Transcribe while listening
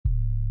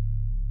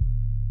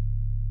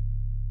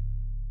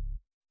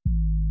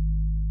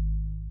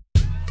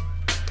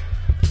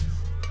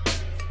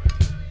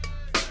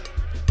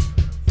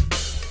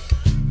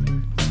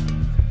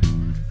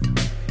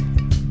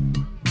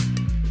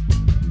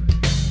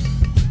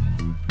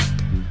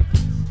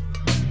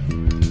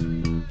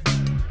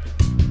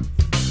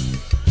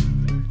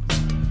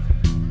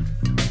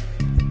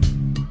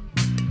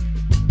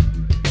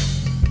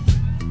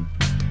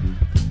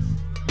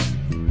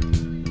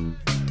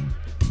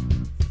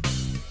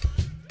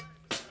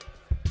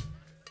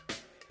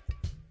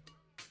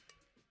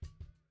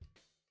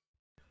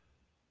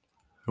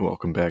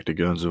Welcome back to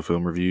Gonzo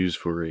Film Reviews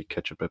for a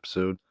catch-up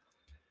episode.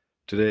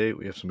 Today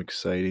we have some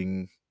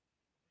exciting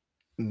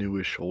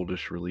newish,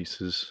 oldish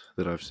releases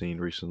that I've seen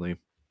recently.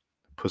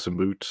 Puss in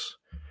Boots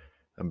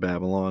and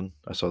Babylon.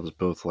 I saw this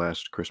both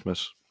last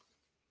Christmas.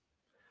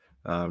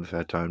 I've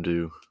had time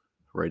to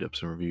write up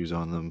some reviews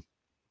on them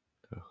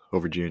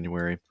over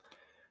January.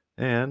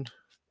 And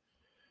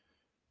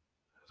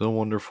the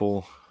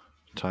wonderful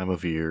time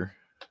of year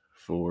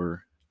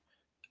for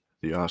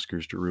the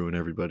Oscars to ruin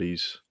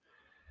everybody's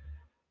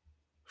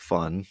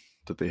fun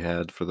that they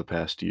had for the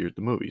past year at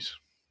the movies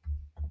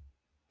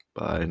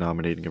by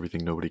nominating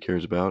everything nobody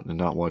cares about and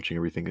not watching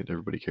everything that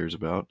everybody cares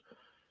about,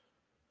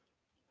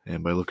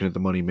 and by looking at the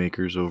money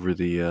makers over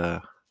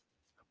the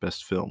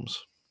best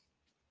films.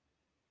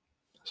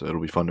 So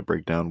it'll be fun to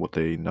break down what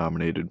they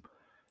nominated,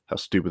 how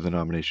stupid the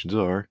nominations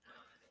are,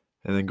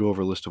 and then go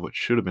over a list of what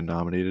should have been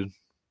nominated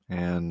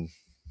and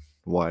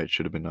why it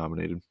should have been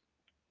nominated.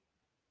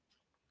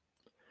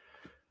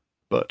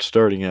 But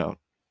starting out,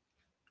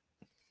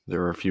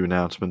 there are a few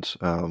announcements.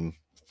 There's going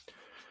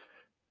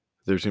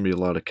to be a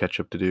lot of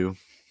catch-up to do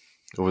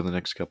over the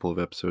next couple of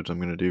episodes I'm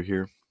going to do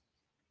here.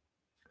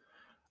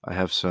 I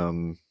have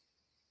some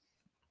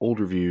old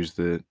reviews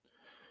that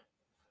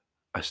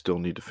I still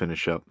need to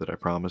finish up that I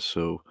promised,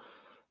 so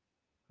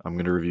I'm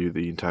going to review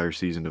the entire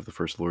season of the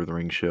first Lord of the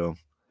Rings show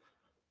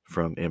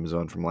from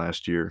Amazon from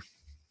last year.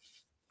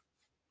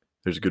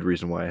 There's a good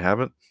reason why I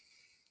haven't,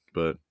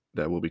 but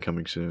that will be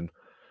coming soon.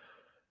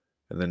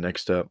 And then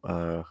next up,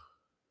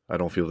 I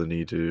don't feel the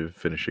need to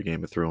finish a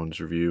Game of Thrones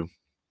review.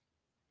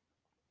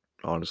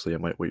 Honestly, I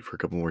might wait for a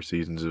couple more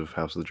seasons of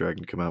House of the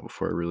Dragon to come out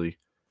before I really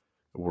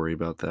worry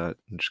about that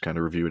and just kind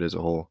of review it as a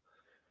whole.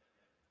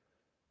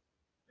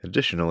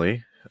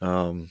 Additionally,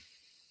 I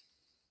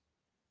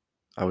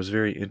was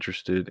very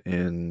interested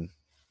in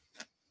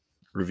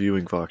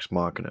reviewing Vox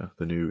Machina,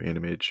 the new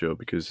animated show,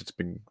 because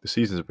the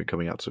seasons have been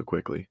coming out so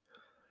quickly.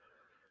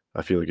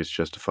 I feel like it's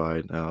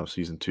justified.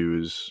 Season 2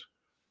 is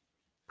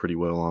pretty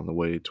well on the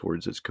way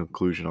towards its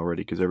conclusion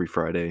already, because every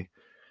Friday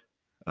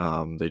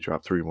they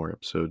drop 3 more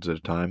episodes at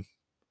a time.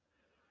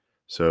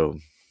 So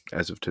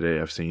as of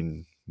today, I've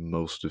seen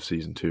most of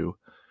season 2.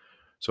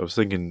 So I was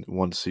thinking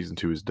once season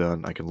 2 is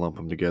done, I can lump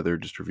them together,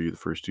 just review the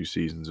first 2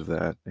 seasons of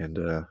that, and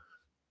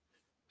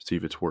see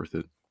if it's worth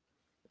it.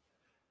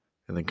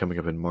 And then coming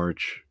up in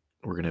March,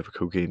 we're going to have a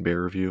Cocaine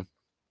Bear review.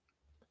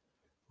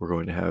 We're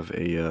going to have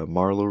a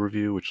Marlowe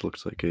review, which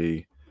looks like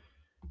a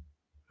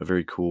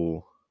very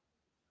cool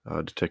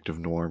detective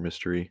noir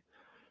mystery.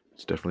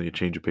 It's definitely a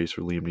change of pace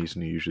for Liam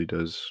Neeson, who usually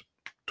does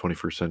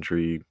 21st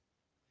century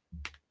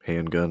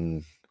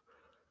handgun,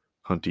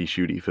 hunty,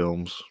 shooty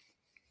films,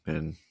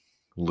 and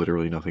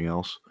literally nothing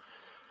else.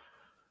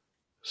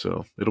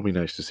 So it'll be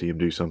nice to see him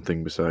do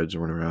something besides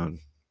run around,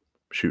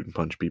 shoot and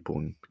punch people,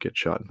 and get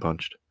shot and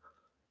punched.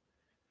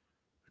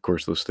 Of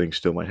course, those things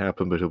still might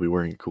happen, but he'll be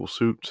wearing a cool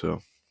suit, so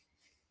it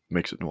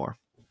makes it noir.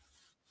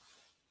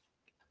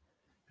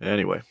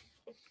 Anyway,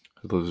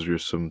 those are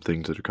just some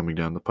things that are coming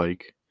down the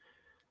pike.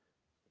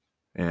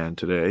 And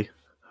today,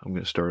 I'm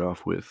going to start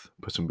off with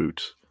Puss in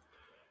Boots,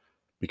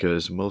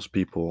 because most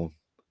people,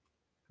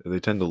 they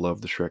tend to love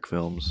the Shrek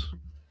films,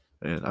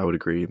 and I would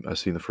agree. I've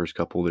seen the first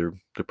couple; they're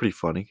pretty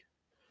funny,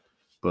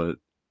 but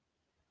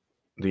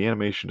the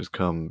animation has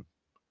come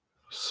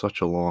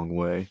such a long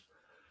way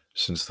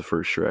since the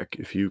first Shrek.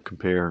 If you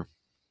compare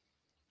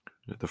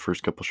the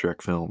first couple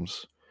Shrek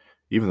films,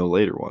 even the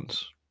later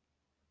ones,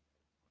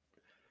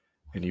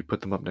 and you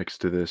put them up next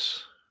to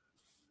this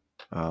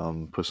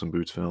Puss in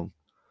Boots film,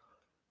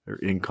 they're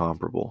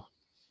incomparable.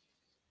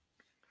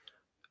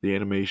 The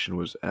animation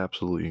was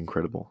absolutely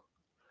incredible.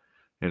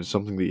 And it's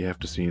something that you have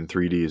to see in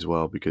 3D as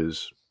well,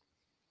 because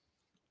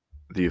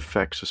the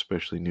effects,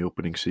 especially in the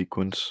opening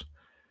sequence,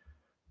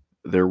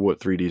 they're what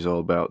 3D is all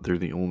about. They're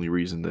the only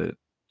reason that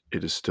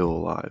it is still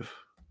alive,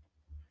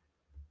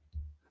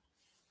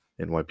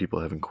 and why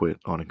people haven't quit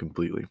on it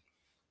completely.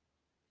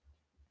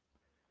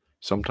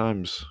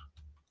 Sometimes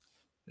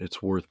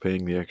it's worth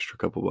paying the extra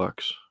couple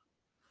bucks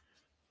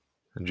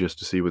and just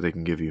to see what they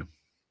can give you.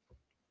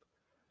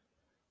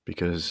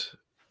 Because,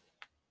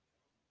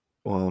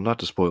 well, not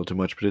to spoil too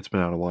much, but it's been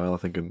out a while. I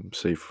think I'm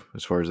safe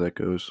as far as that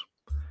goes.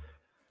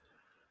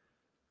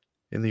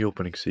 In the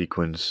opening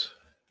sequence,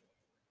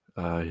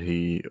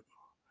 he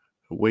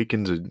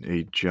awakens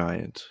a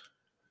giant,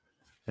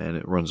 and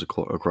it runs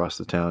across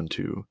the town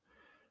to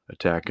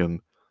attack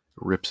him,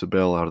 rips a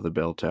bell out of the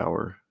bell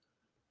tower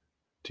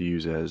to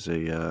use as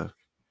a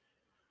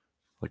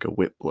like a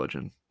whip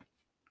bludgeon.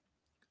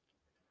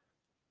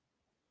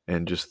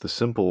 And just the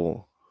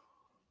simple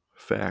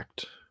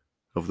fact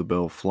of the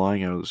bell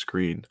flying out of the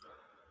screen,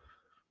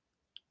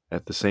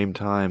 at the same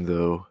time,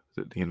 though,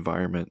 that the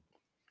environment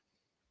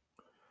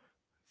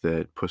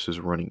that Puss is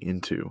running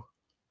into,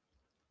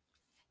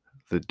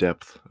 the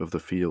depth of the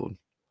field,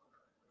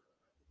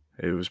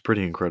 it was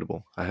pretty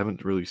incredible. I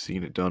haven't really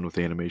seen it done with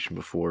animation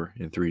before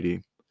in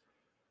 3D,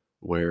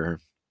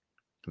 where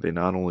they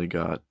not only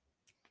got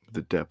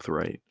the depth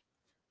right,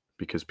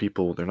 because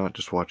people, they're not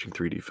just watching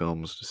 3D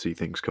films to see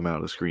things come out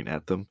of the screen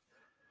at them.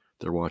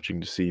 They're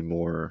watching to see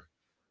more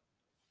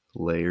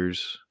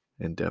layers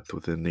and depth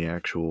within the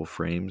actual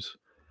frames.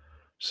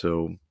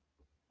 So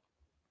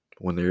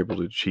when they're able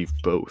to achieve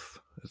both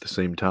at the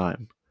same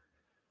time,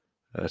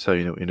 that's how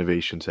you know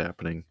innovation's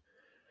happening.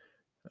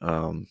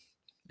 Um,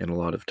 and a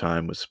lot of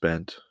time was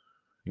spent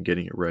in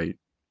getting it right.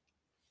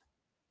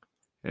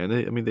 And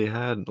they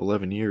had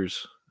 11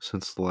 years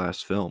since the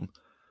last film.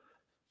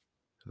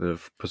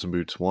 The Puss in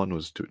Boots 1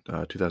 was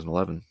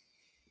 2011.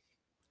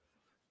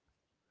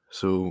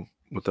 So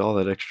with all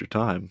that extra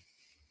time,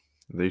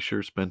 they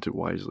sure spent it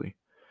wisely.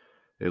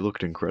 It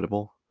looked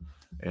incredible,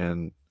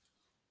 and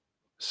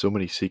so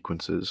many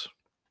sequences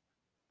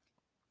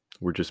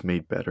were just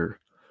made better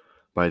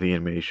by the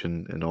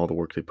animation and all the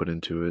work they put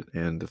into it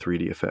and the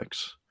 3D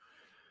effects.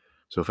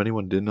 So if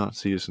anyone did not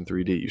see this in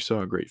 3D, you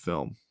saw a great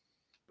film,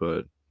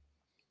 but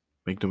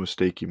make no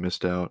mistake, you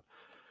missed out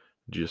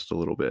just a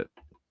little bit.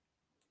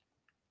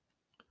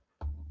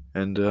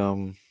 And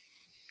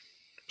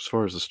as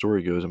far as the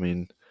story goes, I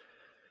mean,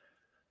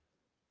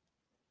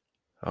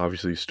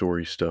 obviously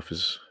story stuff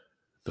is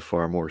the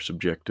far more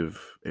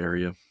subjective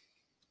area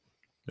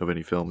of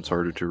any film. It's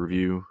harder to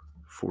review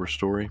for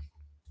story,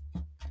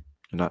 and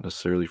not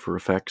necessarily for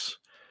effects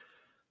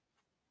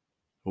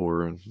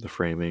or the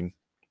framing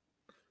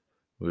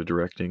or the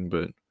directing,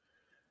 but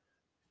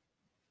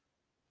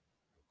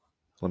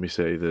let me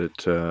say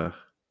that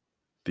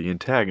the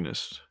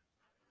antagonists,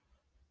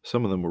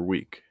 some of them were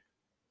weak.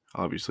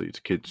 Obviously, it's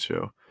a kids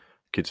show,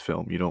 kids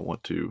film. You don't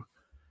want to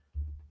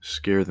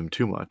scare them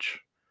too much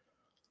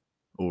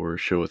or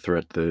show a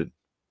threat that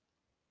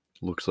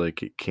looks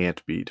like it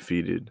can't be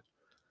defeated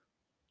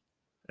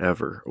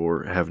ever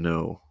or have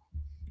no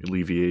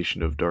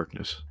alleviation of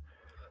darkness,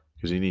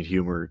 because you need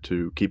humor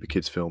to keep a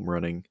kids film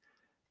running,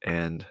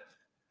 and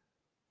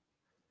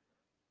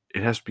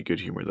it has to be good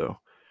humor though.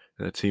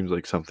 And that seems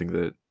like something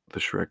that the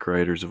Shrek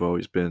writers have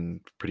always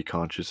been pretty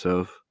conscious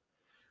of.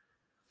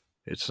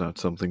 It's not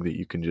something that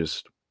you can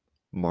just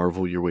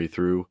marvel your way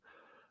through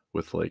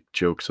with like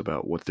jokes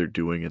about what they're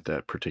doing at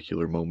that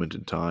particular moment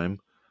in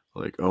time.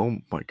 Like, oh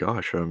my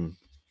gosh, I'm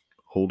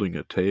holding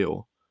a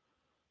tail.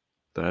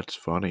 That's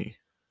funny.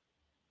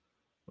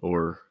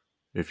 Or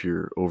if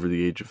you're over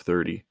the age of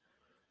 30,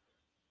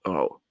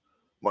 oh,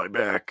 my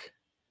back.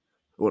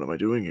 What am I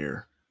doing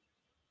here?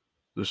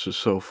 This is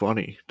so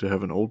funny to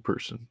have an old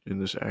person in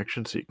this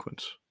action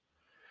sequence.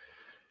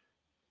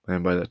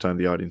 And by that time,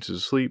 the audience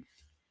is asleep,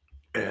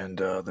 and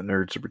the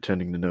nerds are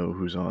pretending to know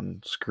who's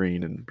on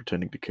screen and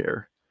pretending to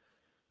care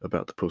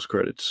about the post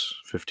credits,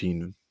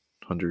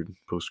 1,500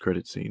 post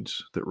credit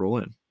scenes that roll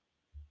in.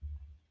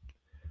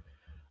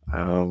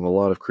 A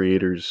lot of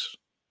creators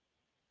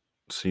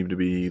seem to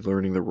be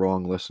learning the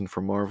wrong lesson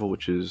from Marvel,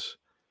 which is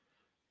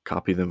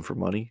copy them for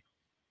money.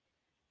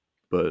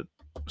 But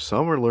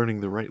some are learning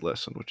the right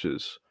lesson, which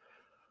is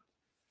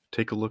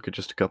take a look at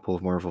just a couple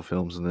of Marvel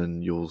films and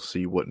then you'll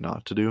see what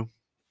not to do.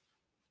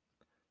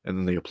 And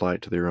then they apply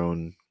it to their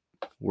own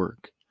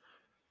work.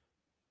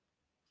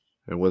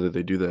 And whether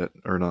they do that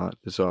or not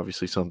is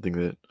obviously something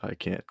that I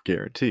can't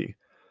guarantee.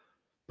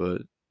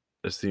 But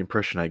it's the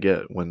impression I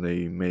get when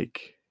they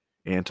make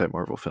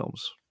anti-Marvel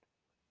films.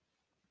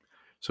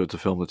 So it's a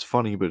film that's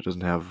funny, but it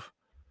doesn't have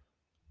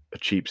a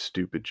cheap,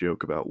 stupid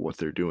joke about what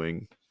they're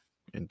doing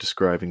and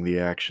describing the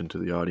action to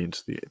the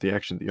audience, the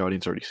action the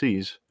audience already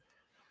sees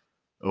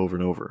over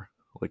and over.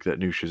 Like that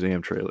new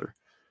Shazam trailer,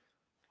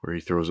 where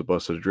he throws a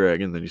bus at a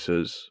dragon, then he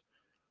says,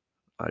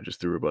 I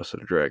just threw a bus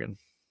at a dragon.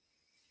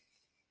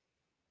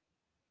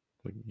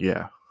 Like,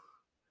 yeah.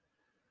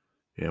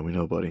 Yeah, we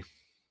know, buddy.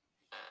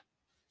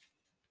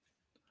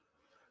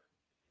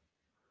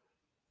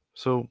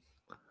 So,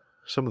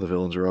 some of the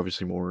villains are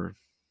obviously more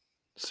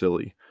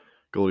silly.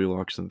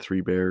 Goldilocks and the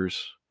Three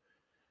Bears,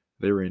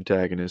 they were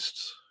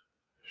antagonists,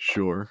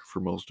 sure, for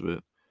most of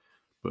it,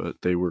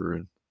 but they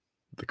were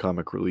the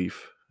comic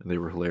relief, and they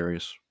were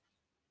hilarious.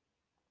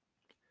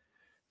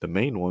 The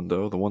main one,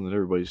 though, the one that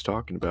everybody's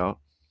talking about,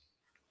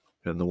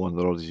 and the one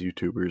that all these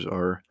YouTubers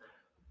are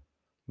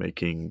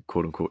making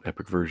quote unquote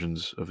epic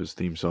versions of his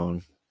theme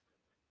song,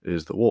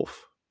 is the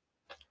wolf.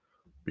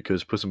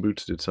 Because Puss in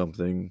Boots did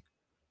something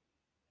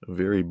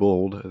very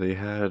bold. They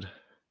had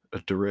a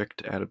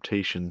direct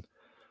adaptation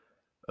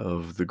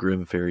of the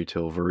grim fairy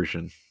tale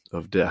version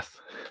of death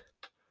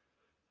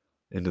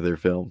into their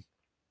film.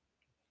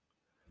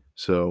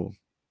 So,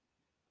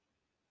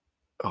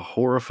 a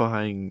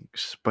horrifying,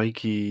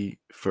 spiky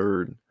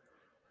furred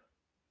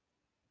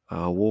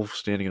wolf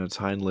standing on its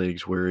hind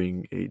legs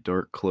wearing a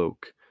dark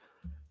cloak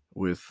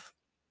with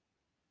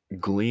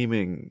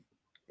gleaming,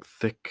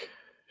 thick,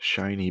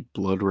 shiny,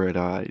 blood red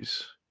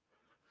eyes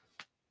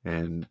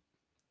and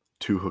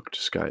two hooked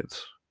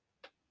scythes.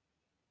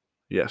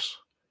 Yes,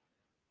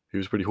 he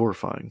was pretty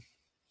horrifying.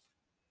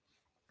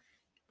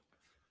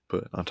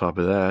 But on top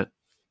of that,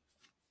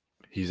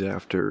 he's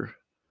after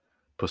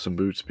Puss in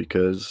Boots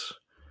because,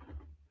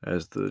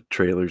 as the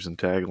trailers and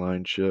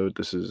tagline showed,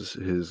 this is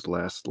his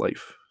last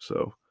life.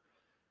 So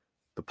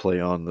the play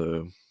on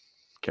the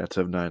cats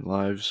have 9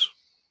 lives.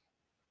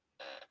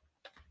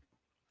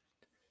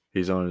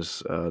 He's on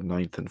his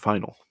ninth and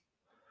final.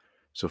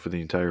 So for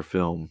the entire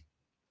film,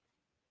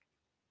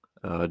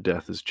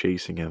 Death is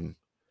chasing him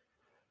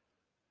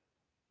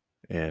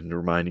and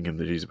reminding him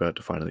that he's about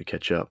to finally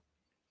catch up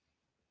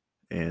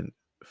and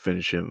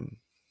finish him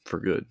for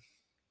good.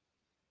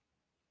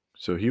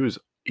 So he was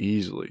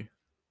easily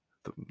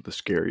the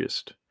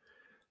scariest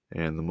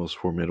and the most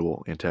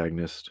formidable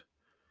antagonist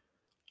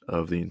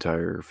of the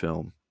entire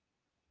film.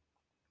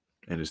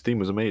 And his theme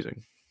was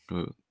amazing.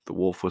 The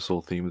wolf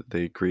whistle theme that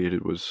they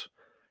created was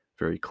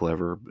very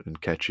clever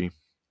and catchy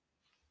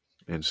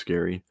and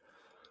scary.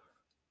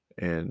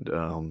 And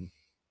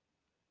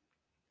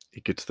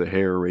it gets the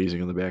hair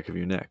raising on the back of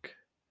your neck.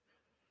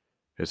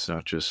 It's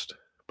not just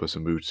Puss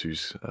in Boots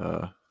who's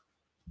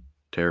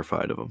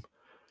terrified of him.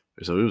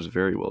 So it was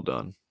very well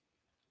done.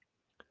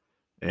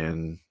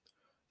 And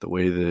the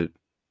way that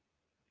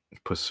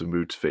Puss in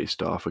Boots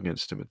faced off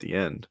against him at the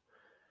end,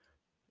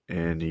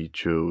 and he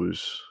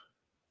chose,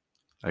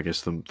 I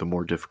guess, the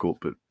more difficult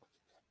but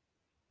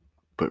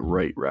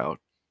right route,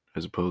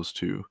 as opposed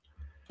to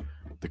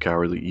the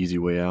cowardly easy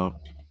way out.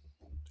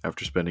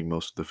 After spending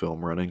most of the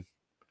film running,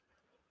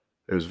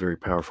 it was a very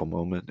powerful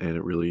moment, and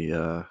it really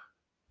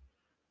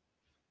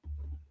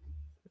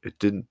it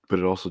didn't, but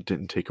it also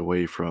didn't take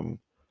away from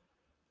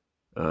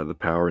the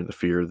power and the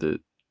fear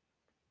that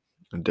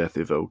death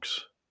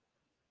evokes.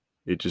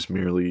 It just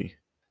merely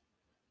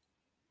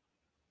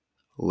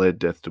led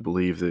Death to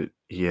believe that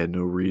he had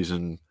no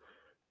reason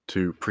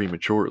to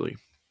prematurely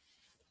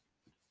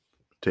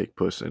take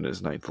Puss in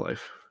his ninth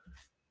life.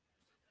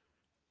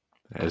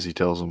 As he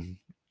tells him,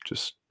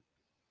 just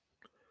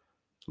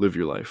live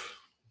your life,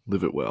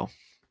 live it well.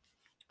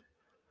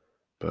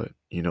 But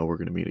we're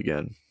going to meet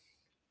again.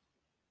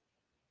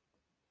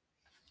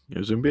 It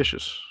was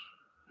ambitious.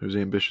 It was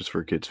ambitious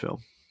for a kid's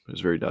film. It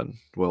was very done,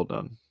 well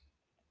done.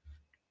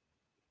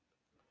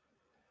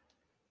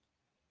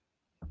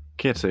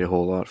 Can't say a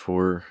whole lot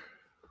for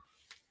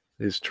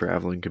his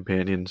traveling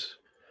companions.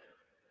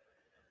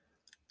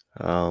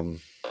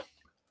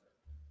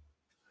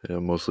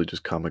 Mostly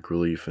just comic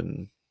relief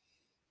and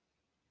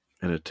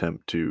an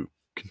attempt to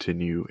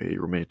continue a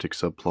romantic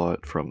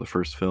subplot from the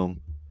first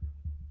film.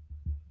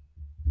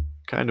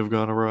 Kind of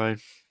gone awry.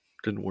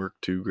 Didn't work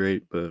too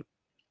great, but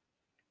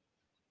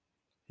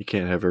you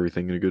can't have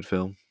everything in a good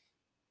film.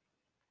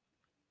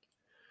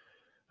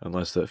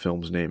 Unless that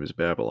film's name is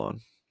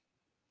Babylon.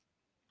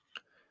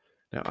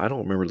 Now, I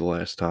don't remember the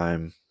last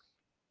time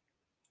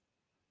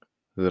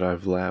that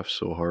I've laughed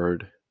so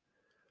hard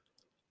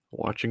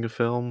watching a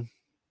film.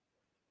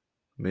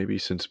 Maybe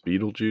since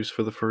Beetlejuice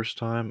for the first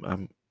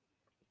time.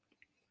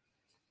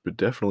 But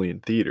definitely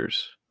in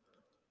theaters.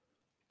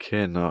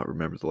 Cannot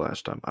remember the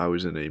last time I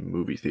was in a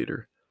movie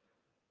theater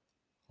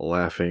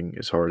laughing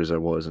as hard as I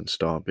was and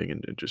stomping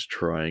and just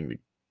trying to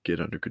get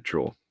under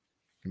control.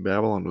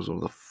 Babylon was one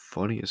of the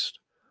funniest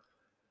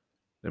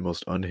and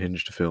most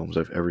unhinged films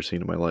I've ever seen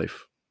in my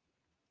life.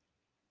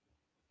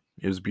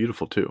 It was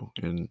beautiful too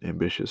and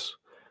ambitious,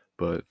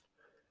 but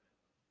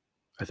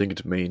I think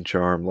its main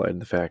charm lied in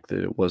the fact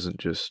that it wasn't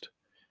just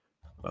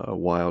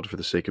wild for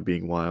the sake of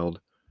being wild.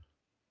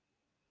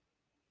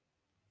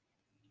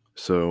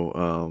 So,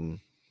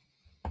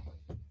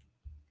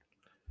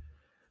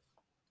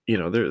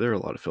 there are a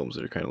lot of films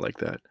that are kind of like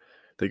that.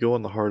 They go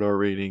on the hard R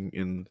rating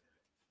and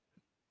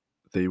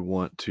they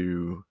want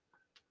to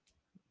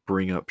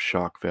bring up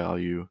shock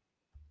value,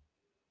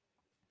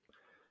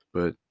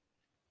 but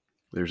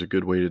there's a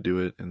good way to do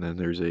it, and then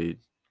there's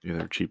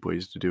cheap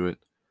ways to do it,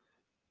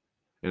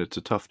 and it's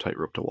a tough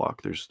tightrope to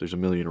walk. There's a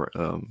million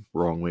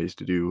wrong ways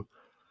to do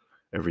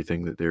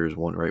everything that there is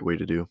one right way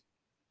to do.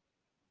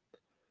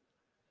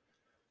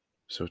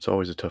 So it's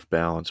always a tough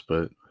balance,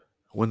 but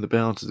when the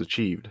balance is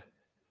achieved,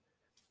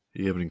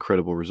 you have an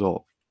incredible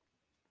result.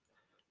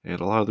 And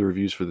a lot of the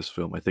reviews for this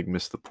film, I think,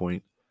 missed the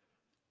point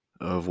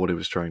of what it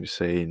was trying to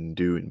say and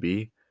do and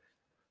be.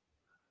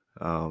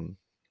 And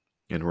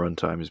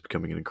runtime is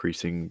becoming an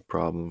increasing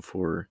problem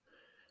for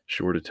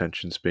short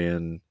attention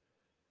span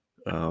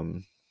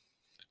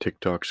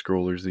TikTok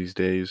scrollers these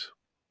days.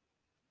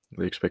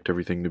 They expect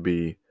everything to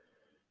be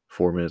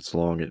 4 minutes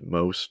long at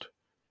most,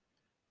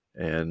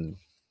 and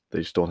they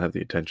just don't have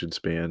the attention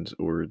spans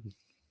or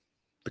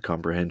the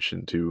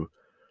comprehension to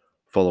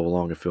follow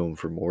along a film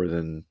for more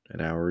than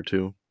an hour or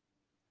two.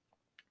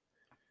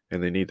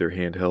 And they need their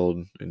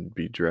handheld and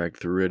be dragged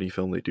through any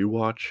film they do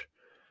watch.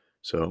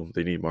 So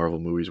they need Marvel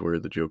movies where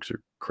the jokes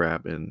are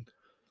crap and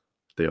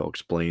they all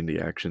explain the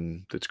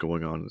action that's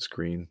going on the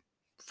screen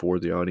for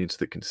the audience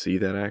that can see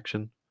that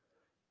action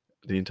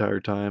the entire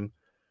time.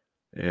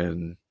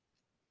 And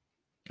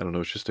I don't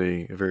know, it's just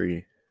a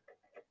very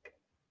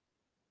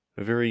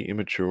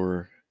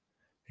immature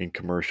and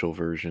commercial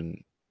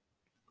version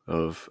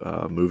of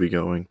movie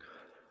going.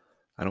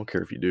 I don't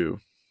care if you do.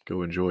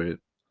 Go enjoy it.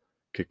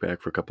 Kick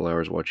back for a couple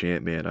hours, watch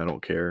Ant-Man. I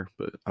don't care,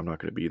 but I'm not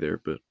going to be there,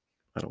 but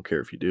I don't care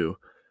if you do.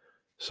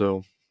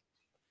 So,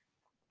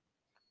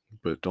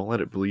 but don't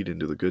let it bleed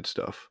into the good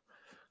stuff.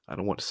 I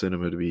don't want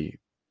cinema to be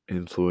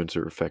influenced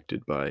or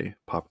affected by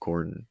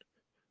popcorn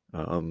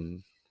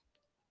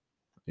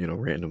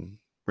random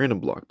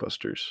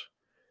blockbusters.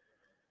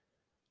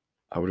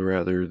 I would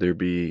rather there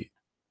be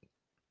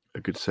a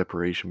good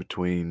separation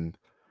between,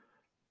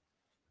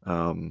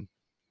 um,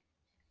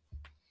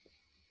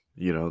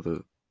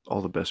 the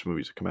all the best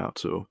movies that come out.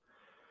 So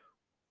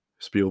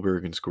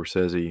Spielberg and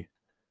Scorsese,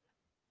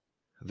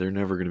 they're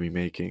never going to be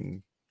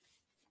making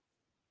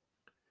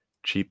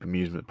cheap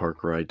amusement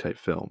park ride type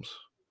films.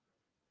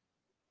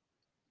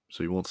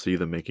 So you won't see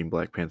them making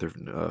Black Panther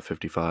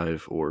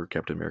 55 or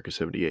Captain America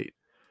 78.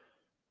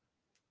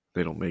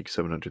 They don't make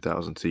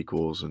 700,000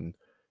 sequels and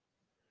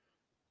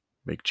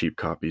make cheap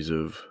copies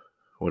of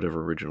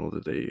whatever original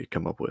that they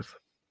come up with.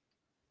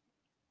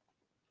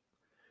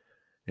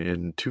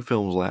 And two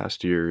films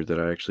last year that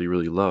I actually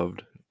really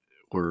loved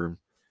were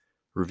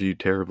reviewed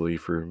terribly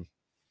for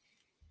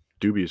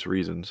dubious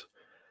reasons.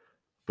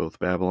 Both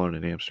Babylon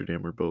and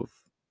Amsterdam were both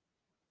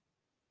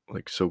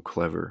like so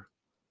clever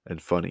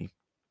and funny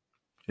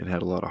and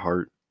had a lot of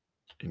heart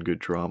and good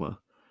drama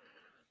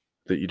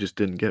that you just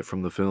didn't get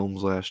from the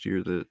films last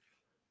year that,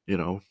 you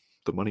know,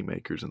 the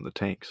moneymakers and the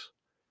tanks.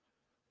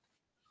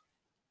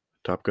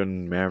 Top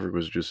Gun Maverick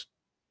was just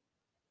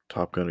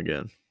Top Gun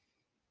again.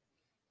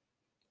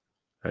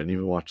 I didn't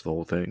even watch the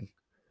whole thing.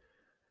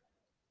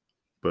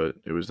 But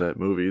it was that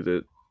movie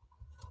that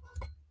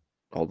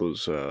all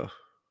those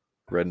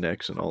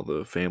rednecks and all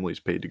the families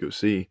paid to go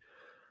see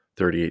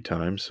 38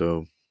 times.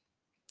 So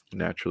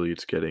naturally,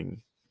 it's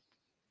getting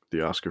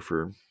the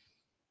Oscar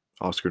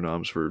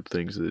noms for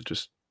things that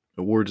just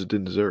awards it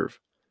didn't deserve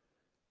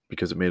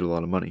because it made a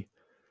lot of money.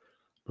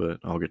 But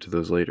I'll get to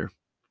those later.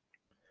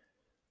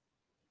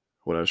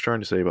 What I was trying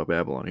to say about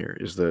Babylon here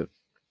is that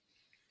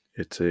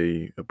it's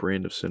a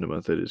brand of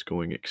cinema that is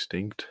going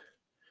extinct.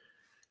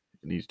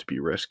 It needs to be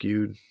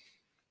rescued,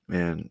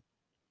 and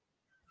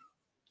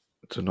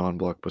it's a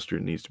non-blockbuster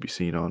that needs to be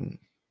seen on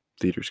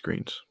theater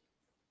screens.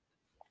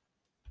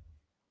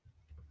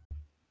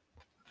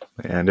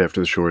 And after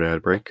the short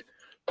ad break,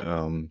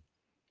 the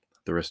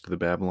rest of the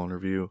Babylon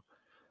review,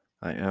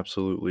 I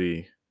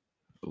absolutely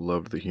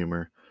loved the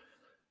humor.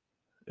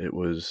 It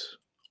was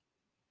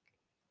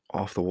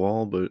off the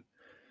wall, but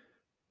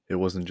it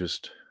wasn't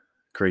just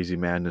crazy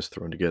madness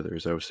thrown together,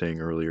 as I was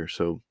saying earlier.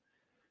 So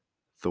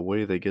the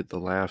way they get the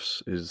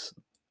laughs is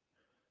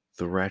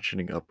the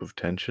ratcheting up of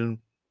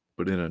tension,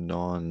 but in a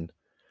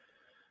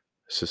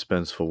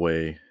non-suspenseful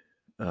way,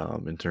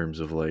 in terms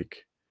of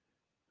like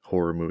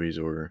horror movies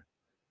or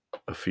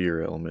a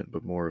fear element,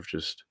 but more of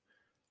just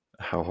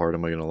how hard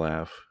am I going to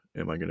laugh?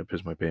 Am I going to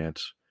piss my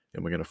pants?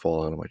 Am I going to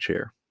fall out of my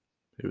chair?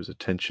 It was a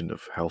tension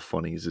of how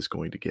funny is this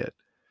going to get?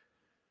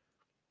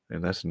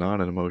 And that's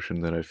not an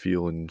emotion that I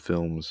feel in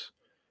films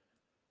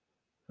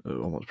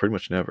almost pretty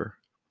much never.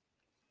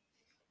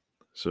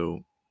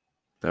 So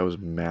that was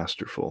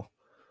masterful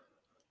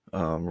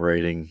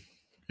writing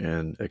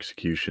and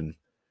execution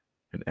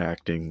and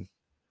acting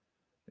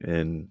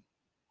and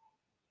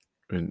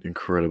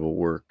incredible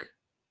work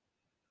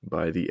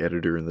by the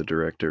editor and the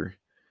director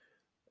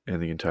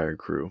and the entire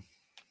crew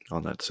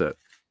on that set.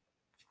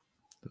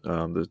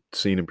 The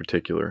scene in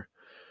particular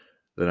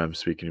that I'm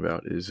speaking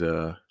about is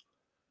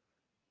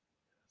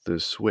the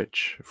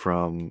switch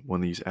from when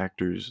these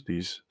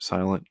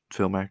silent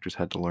film actors,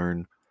 had to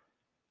learn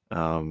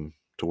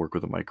to work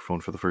with a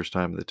microphone for the first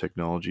time. The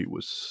technology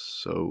was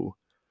so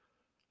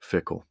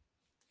fickle.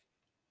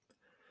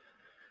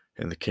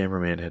 And the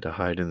cameraman had to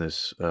hide in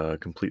this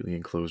completely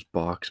enclosed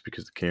box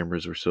because the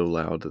cameras were so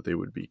loud that they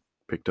would be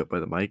picked up by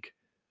the mic.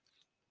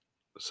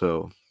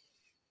 So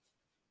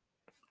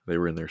they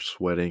were in there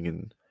sweating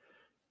and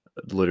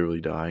literally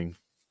dying.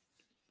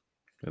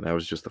 And that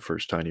was just the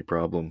first tiny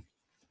problem.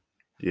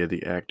 Yeah,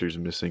 the actors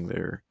missing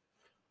their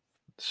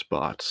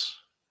spots,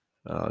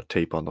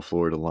 tape on the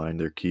floor to line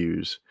their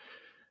cues,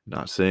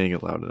 not saying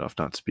it loud enough,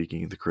 not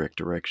speaking in the correct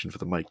direction for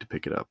the mic to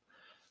pick it up,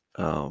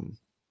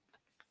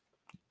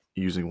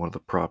 using one of the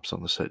props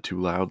on the set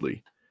too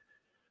loudly,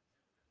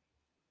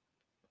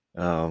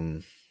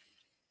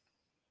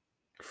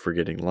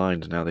 forgetting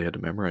lines. Now they had to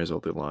memorize all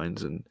the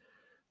lines, and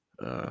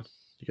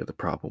you got the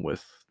problem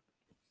with,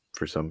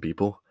 for some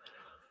people,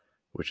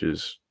 which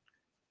is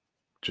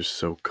just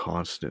so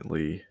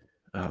constantly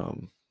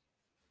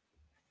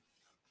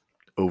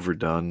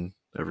overdone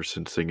ever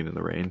since Singing in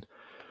the Rain,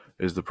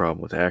 is the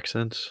problem with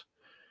accents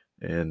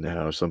and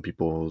how some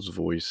people's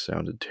voice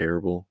sounded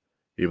terrible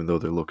even though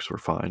their looks were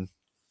fine.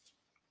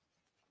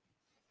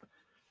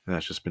 And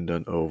that's just been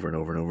done over and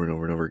over and over and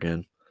over and over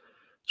again.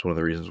 It's one of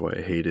the reasons why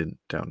I hated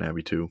Downton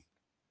Abbey 2.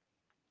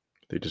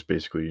 They just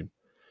basically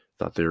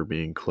thought they were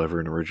being clever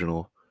and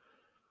original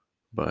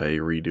by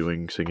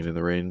redoing Singing in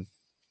the Rain,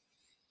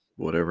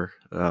 whatever.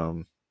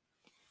 But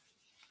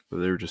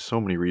there were just so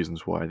many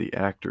reasons why the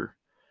actor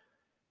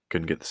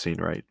couldn't get the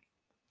scene right.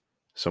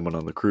 Someone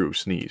on the crew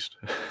sneezed.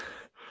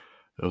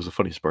 That was the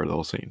funniest part of the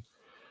whole scene,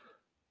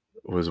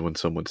 was when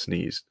someone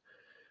sneezed.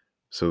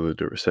 So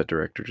the set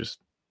director just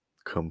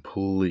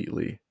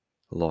completely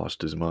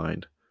lost his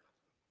mind.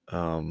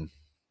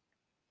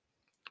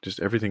 Just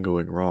everything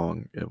going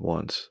wrong at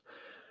once.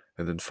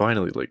 And then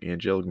finally, like,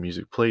 angelic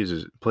music plays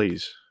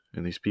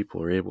and these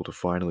people are able to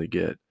finally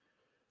get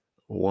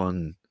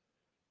one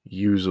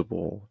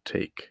usable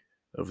take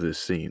of this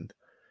scene,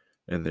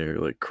 and they're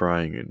like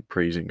crying and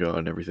praising God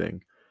and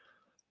everything,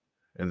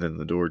 and then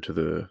the door to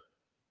the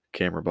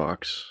camera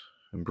box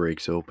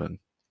breaks open,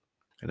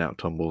 and out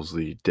tumbles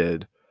the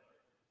dead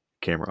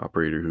camera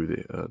operator who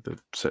the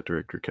set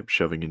director kept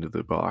shoving into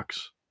the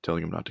box,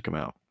 telling him not to come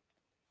out.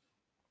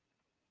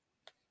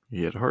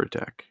 He had a heart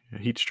attack, a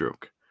heat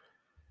stroke,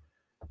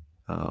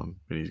 and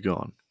he's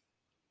gone.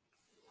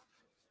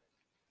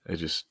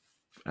 It's just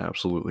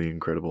absolutely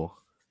incredible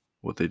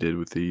what they did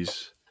with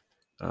these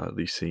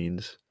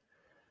scenes,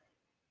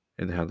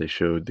 and how they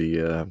showed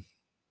the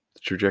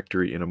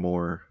trajectory in a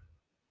more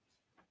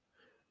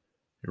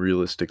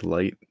realistic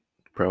light,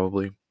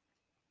 probably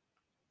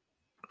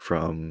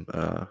from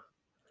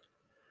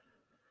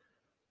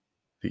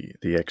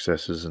the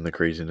excesses and the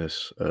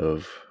craziness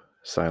of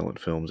silent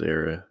films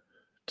era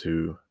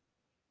to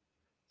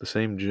the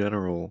same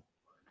general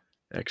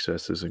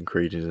excesses and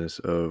craziness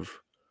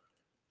of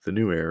the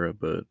new era,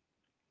 but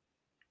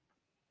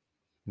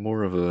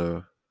more of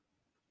a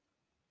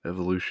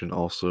evolution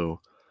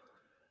also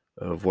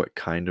of what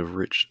kind of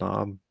rich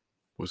snob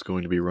was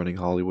going to be running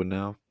Hollywood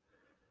now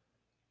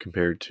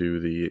compared to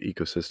the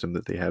ecosystem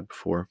that they had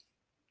before.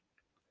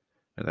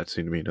 And that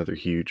seemed to be another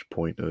huge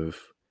point of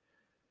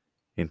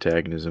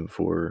antagonism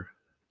for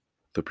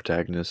the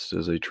protagonists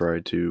as they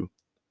tried to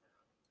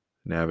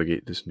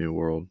navigate this new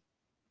world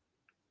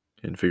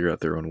and figure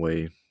out their own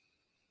way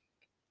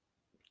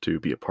to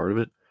be a part of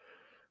it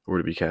or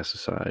to be cast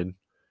aside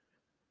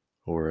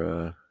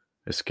or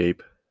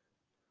escape.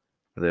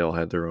 They all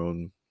had their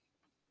own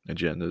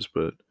agendas,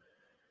 but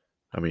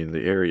I mean,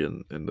 the area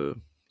and the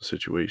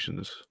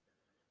situations,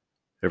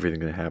 everything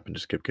that happened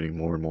just kept getting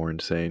more and more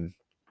insane.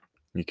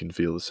 You can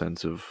feel the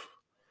sense of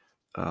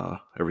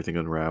everything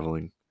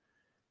unraveling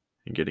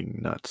and getting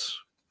nuts.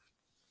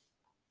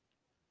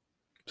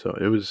 So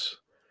it was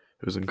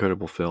an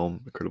incredible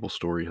film, incredible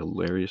story,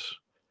 hilarious,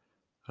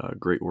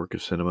 great work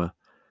of cinema.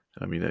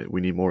 I mean,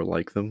 we need more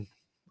like them.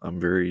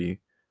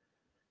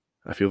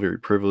 I feel very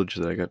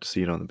privileged that I got to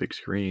see it on the big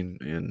screen,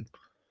 and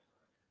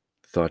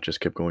the thought just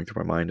kept going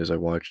through my mind as I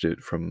watched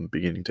it from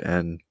beginning to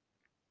end,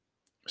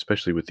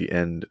 especially with the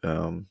end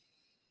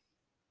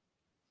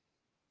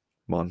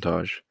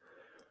montage.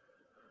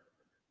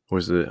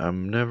 Was that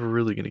I'm never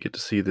really going to get to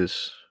see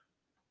this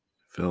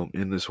film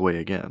in this way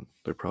again.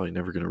 They're probably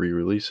never going to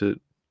re-release it.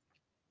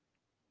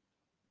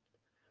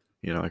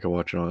 You know, I can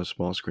watch it on a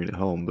small screen at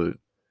home, but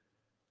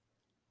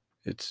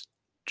it's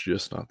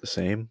just not the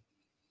same.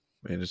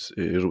 And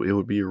it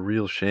would be a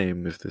real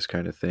shame if this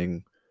kind of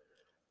thing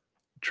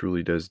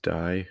truly does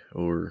die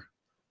or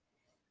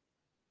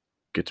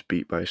gets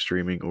beat by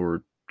streaming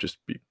or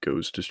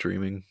goes to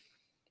streaming.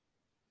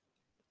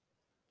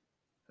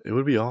 It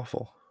would be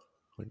awful.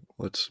 Like,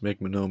 let's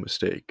make no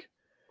mistake.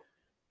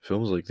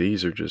 Films like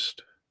these are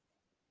just,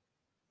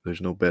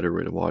 there's no better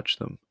way to watch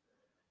them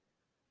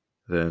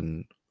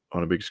than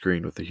on a big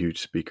screen with the huge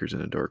speakers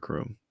in a dark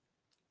room.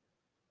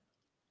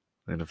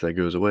 And if that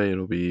goes away,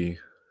 it'll be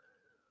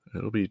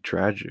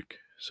tragic.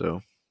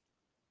 So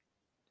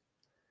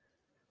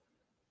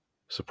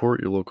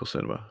support your local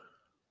cinema.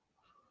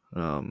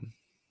 Um,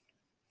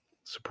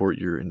 support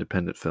your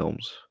independent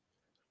films.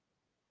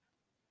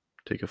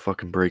 Take a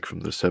fucking break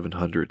from the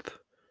 700th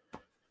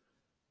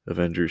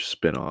Avengers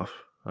spinoff.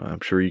 I'm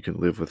sure you can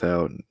live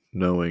without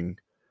knowing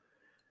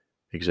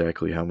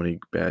exactly how many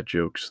bad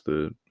jokes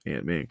the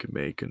Ant-Man can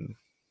make and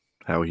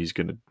how he's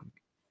going to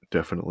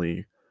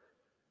definitely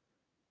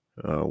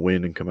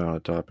win and come out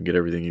on top and get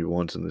everything he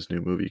wants in this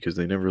new movie, because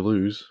they never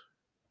lose.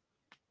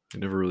 They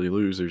never really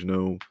lose. There's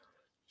no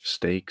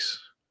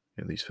stakes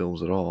in these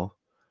films at all.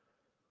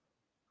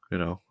 You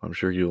know, I'm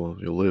sure you'll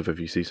live if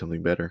you see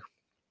something better.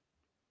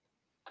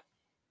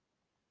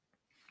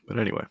 But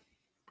anyway,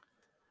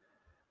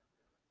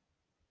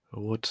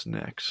 what's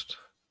next?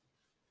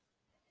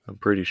 I'm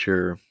pretty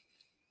sure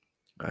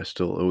I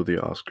still owe the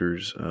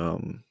Oscars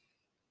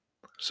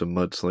some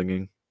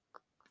mudslinging.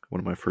 One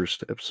of my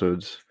first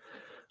episodes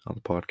on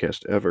the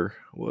podcast ever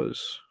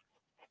was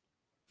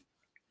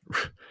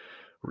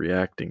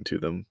reacting to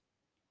them.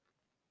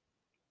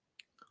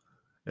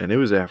 And it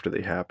was after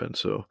they happened,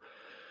 so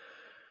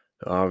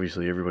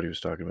obviously everybody was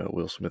talking about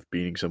Will Smith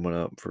beating someone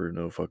up for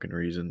no fucking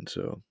reason,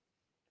 so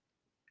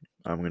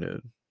I'm going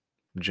to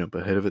jump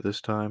ahead of it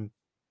this time.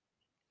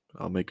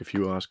 I'll make a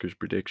few Oscars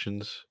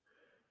predictions.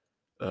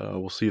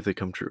 We'll see if they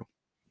come true.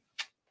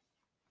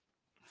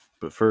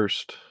 But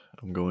first,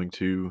 I'm going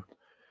to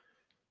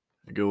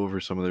go over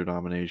some of their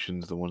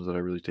nominations, the ones that I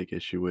really take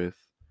issue with,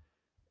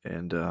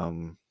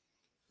 and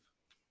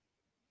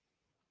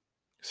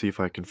see if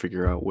I can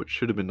figure out what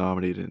should have been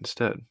nominated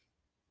instead.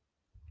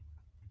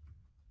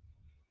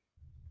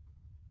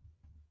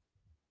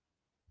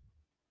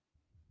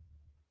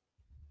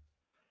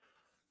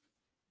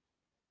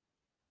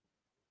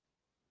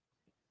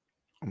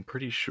 I'm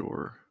pretty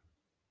sure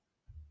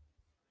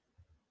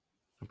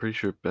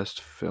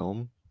best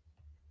film,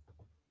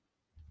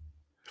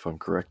 if I'm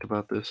correct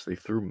about this, they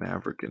threw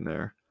Maverick in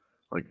there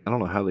Like, I don't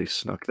know how they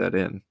snuck that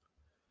in.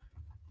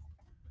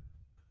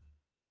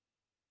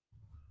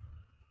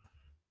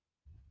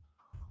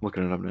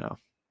 Looking it up now.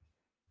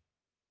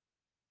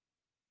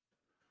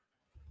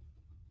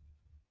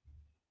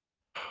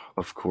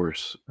 Of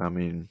course, I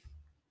mean,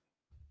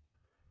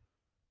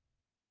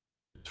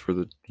 it's for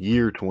the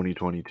year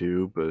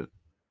 2022, but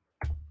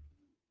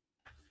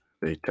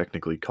they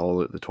technically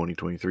call it the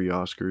 2023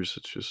 Oscars.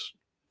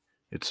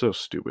 It's so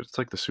stupid. It's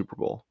like the Super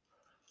Bowl.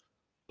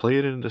 Play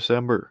it in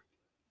December.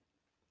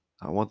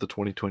 I want the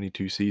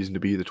 2022 season to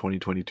be the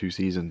 2022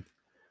 season,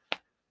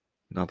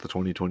 not the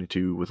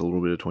 2022 with a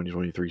little bit of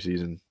 2023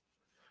 season.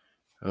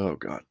 Oh,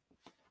 God.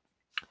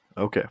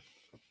 Okay.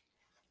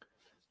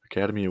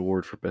 Academy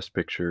Award for Best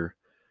Picture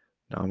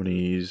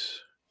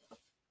nominees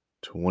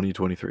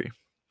 2023.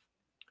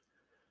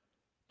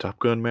 Top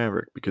Gun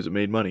Maverick because it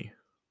made money.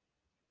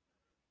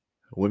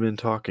 Women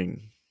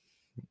Talking.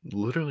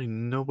 Literally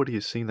nobody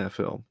has seen that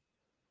film.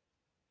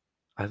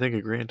 I think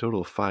a grand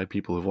total of 5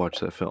 people have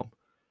watched that film.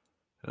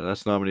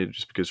 That's nominated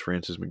just because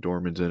Frances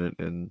McDormand's in it,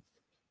 and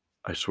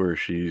I swear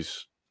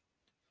she's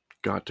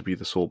got to be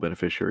the sole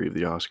beneficiary of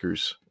the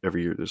Oscars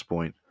every year at this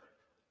point.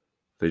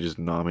 They just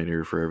nominate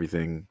her for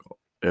everything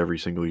every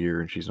single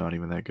year, and she's not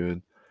even that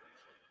good.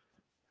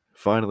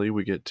 Finally,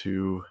 we get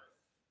to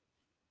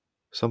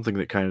something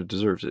that kind of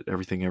deserves it.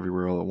 Everything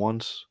Everywhere All at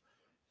Once.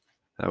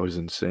 That was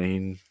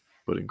insane,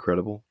 but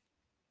incredible.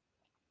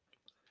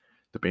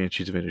 The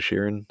Banshees of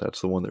Inisherin.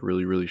 That's the one that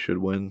really, really should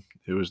win.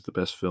 It was the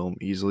best film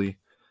easily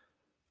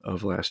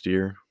of last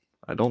year.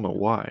 I don't know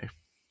why.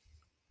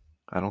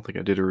 I don't think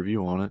I did a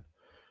review on it.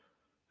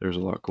 There's a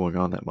lot going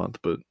on that month,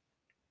 but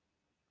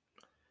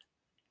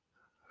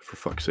for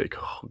fuck's sake,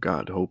 oh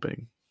God,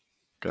 hoping,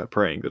 God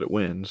praying that it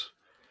wins.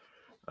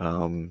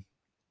 Um,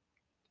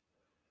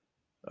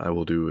 I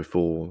will do a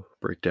full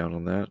breakdown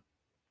on that.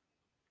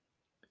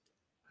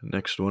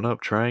 Next one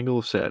up, Triangle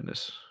of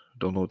Sadness.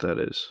 Don't know what that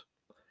is.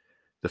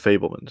 The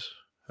Fablemans.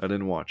 I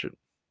didn't watch it,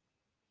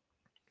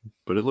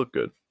 but it looked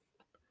good.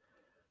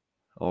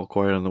 All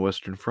Quiet on the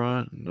Western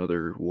Front,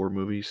 another war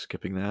movie,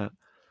 skipping that.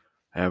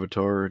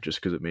 Avatar,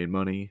 just because it made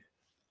money.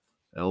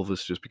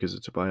 Elvis, just because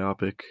it's a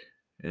biopic.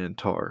 And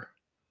Tar.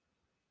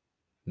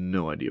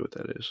 No idea what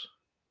that is.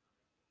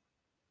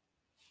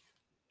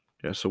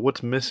 Yeah, so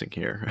what's missing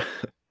here?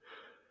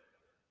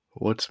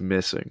 What's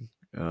missing?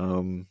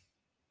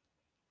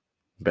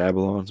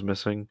 Babylon's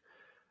missing.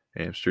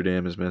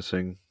 Amsterdam is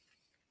missing.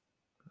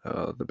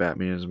 The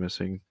Batman is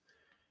missing.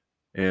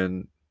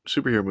 And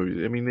superhero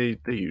movies, I mean,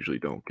 they usually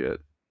don't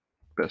get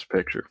Best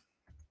Picture.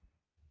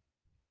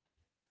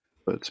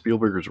 But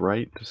Spielberg was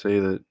right to say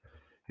that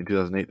in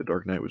 2008, The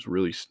Dark Knight was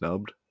really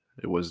snubbed.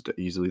 It was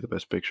easily the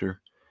Best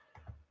Picture.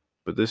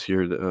 But this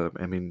year,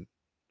 I mean,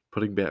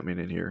 putting Batman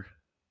in here,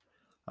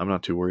 I'm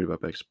not too worried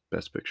about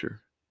Best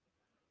Picture.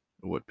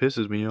 What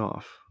pisses me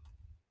off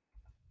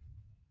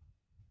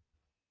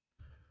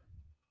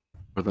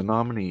are the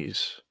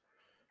nominees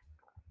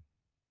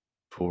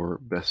for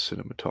Best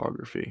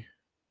Cinematography.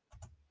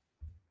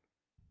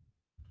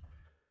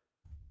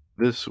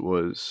 This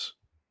was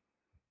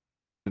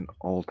an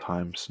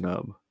all-time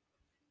snub.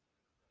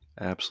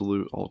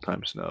 Absolute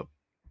all-time snub.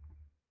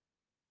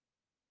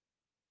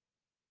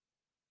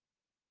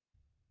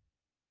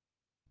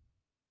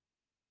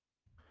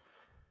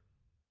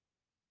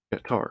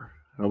 Tar.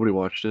 Nobody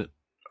watched it.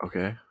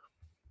 Okay.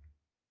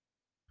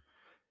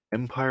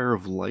 Empire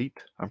of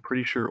Light. I'm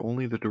pretty sure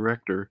only the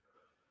director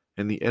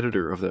and the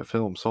editor of that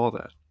film saw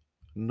that.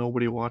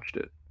 Nobody watched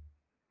it.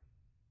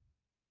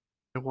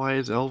 Why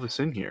is Elvis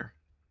in here?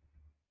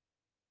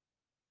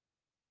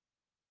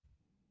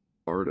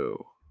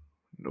 Bardo.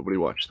 Nobody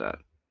watched that.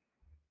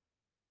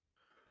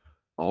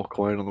 All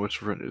Quiet on the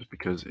Western Front is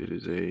because it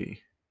is a.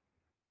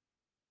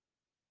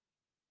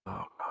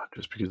 Oh, God,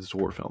 just because it's a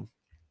war film.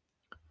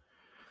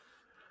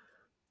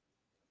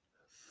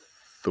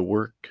 The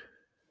work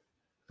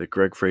that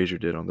Greg Fraser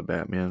did on the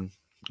Batman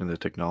and the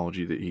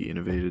technology that he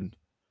innovated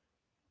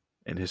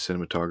and his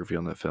cinematography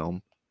on that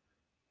film,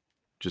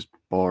 just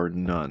bar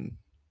none.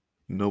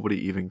 Nobody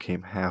even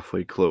came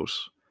halfway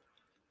close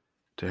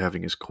to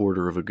having his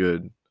quarter of a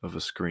good of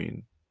a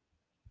screen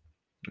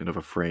and of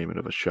a frame and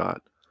of a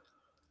shot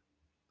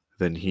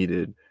than he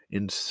did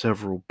in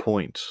several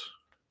points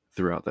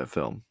throughout that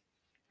film.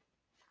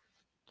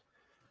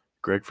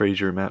 Greg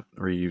Fraser and Matt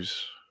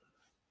Reeves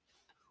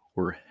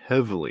were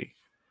heavily,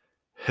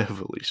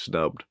 heavily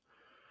snubbed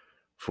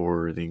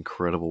for the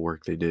incredible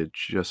work they did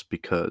just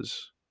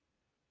because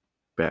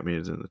Batman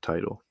is in the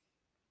title.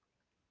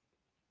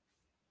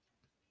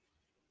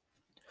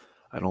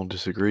 I don't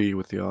disagree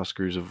with the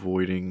Oscars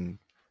avoiding,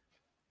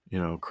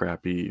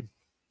 crappy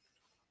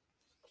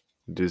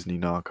Disney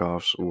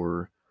knockoffs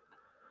or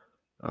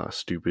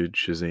stupid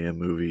Shazam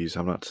movies.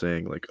 I'm not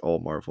saying like all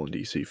Marvel and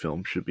DC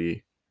films should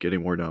be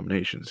getting more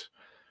nominations,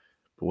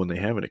 but when they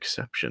have an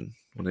exception,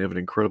 when they have an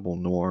incredible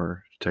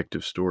noir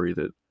detective story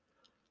that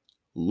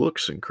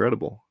looks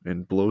incredible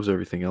and blows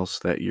everything else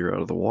that year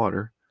out of the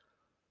water,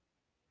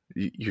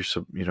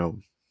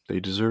 they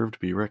deserve to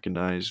be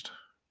recognized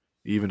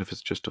even if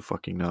it's just a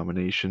fucking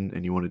nomination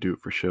and you want to do it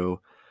for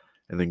show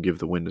and then give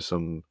the win to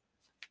some,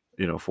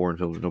 foreign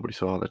film that nobody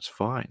saw, that's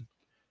fine.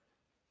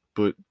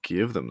 But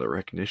give them the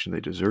recognition they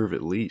deserve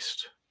at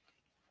least.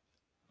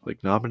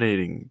 Like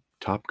nominating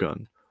Top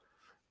Gun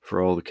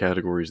for all the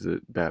categories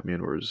that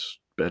Batman was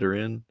better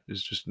in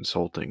is just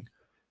insulting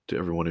to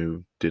everyone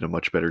who did a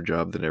much better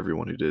job than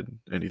everyone who did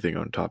anything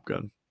on Top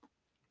Gun.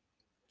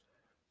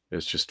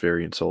 It's just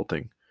very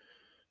insulting.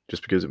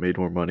 Just because it made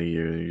more money,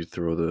 you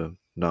throw the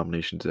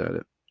nominations at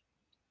it.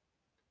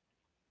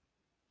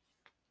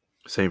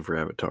 Same for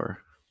Avatar.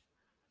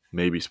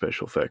 Maybe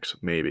special effects,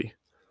 maybe.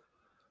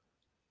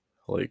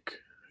 Like,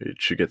 it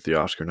should get the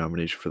Oscar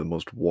nomination for the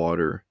most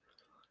water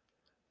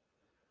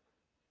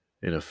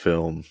in a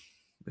film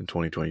in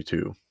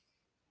 2022.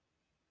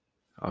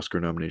 Oscar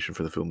nomination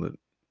for the film that,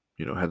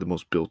 had the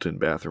most built-in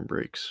bathroom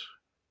breaks.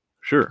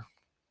 Sure.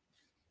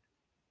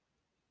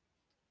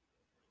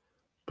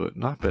 But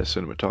not best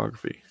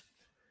cinematography.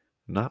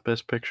 Not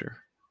best picture.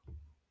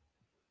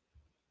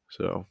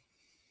 So,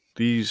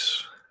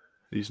 these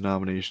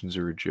nominations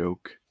are a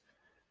joke.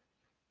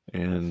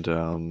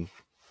 And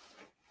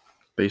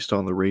based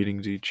on the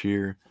ratings each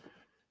year,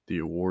 the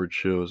award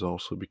show is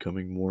also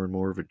becoming more and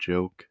more of a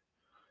joke.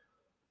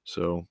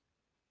 So,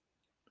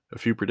 a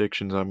few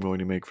predictions I'm going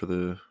to make for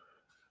the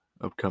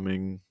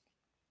upcoming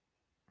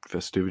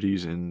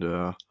festivities, and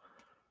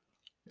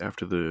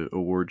after the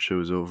award show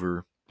is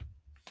over,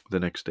 the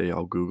next day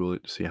I'll Google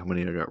it to see how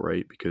many I got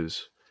right,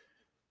 because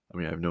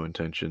I have no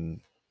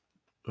intention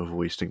of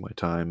wasting my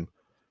time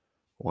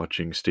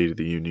watching State of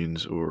the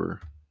Unions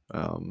or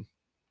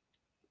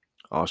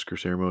Oscar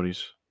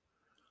ceremonies.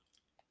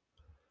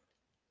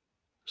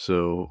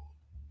 So,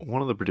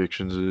 one of the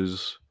predictions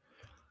is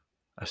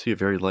I see it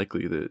very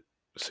likely that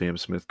Sam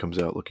Smith comes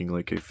out looking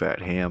like a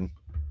fat ham.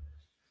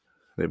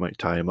 They might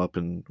tie him up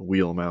and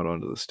wheel him out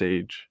onto the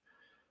stage,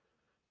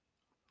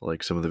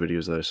 like some of the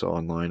videos that I saw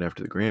online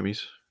after the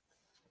Grammys.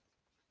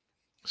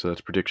 So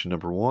that's prediction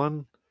number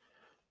one.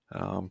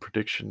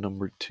 Prediction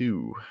number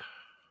two.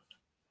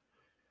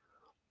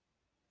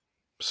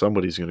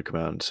 Somebody's going to come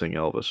out and sing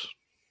Elvis.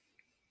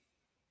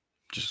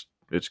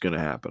 It's going to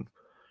happen.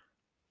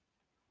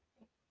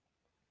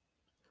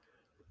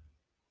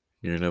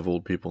 You're going to have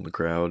old people in the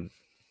crowd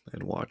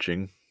and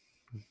watching.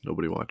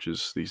 Nobody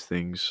watches these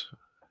things.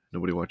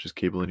 Nobody watches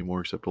cable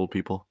anymore except old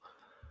people.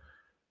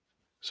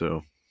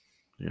 So,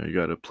 you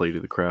got to play to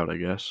the crowd, I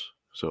guess.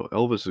 So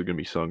Elvis is going to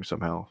be sung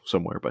somehow,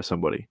 somewhere by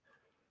somebody.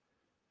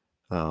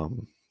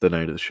 The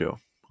night of the show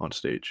on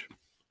stage.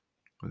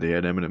 They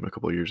had Eminem a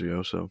couple of years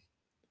ago, so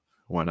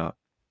why not?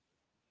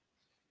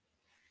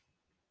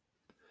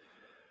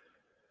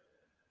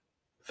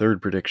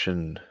 Third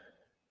prediction.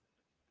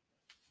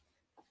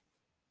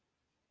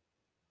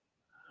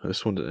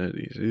 This one,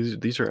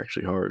 these are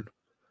actually hard,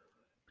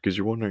 because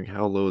you're wondering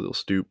how low they'll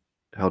stoop,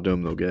 how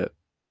dumb they'll get,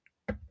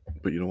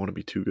 but you don't want to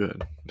be too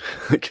good.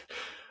 Like,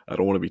 I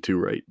don't want to be too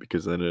right,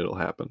 because then it'll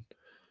happen.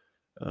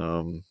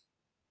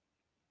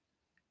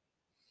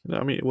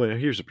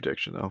 Here's a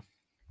prediction though.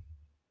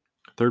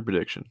 Third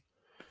prediction.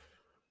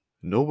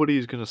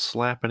 Nobody's gonna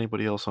slap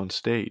anybody else on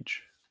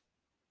stage.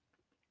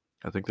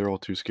 I think they're all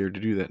too scared to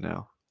do that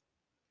now.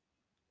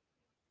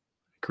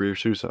 Career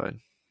suicide.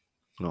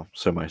 No,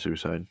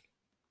 semi-suicide.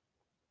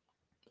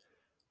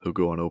 He'll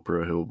go on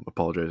Oprah, he'll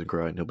apologize and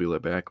cry, and he'll be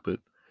let back, but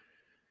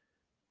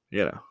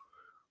yeah.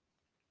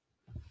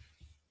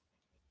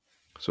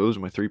 So those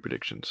are my three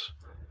predictions.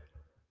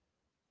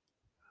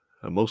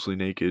 A mostly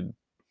naked,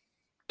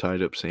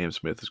 tied up Sam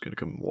Smith is going to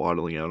come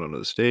waddling out onto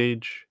the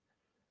stage.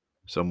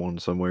 Someone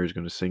somewhere is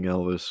going to sing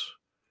Elvis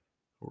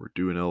or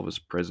do an Elvis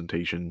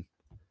presentation.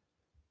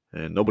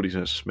 And nobody's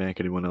going to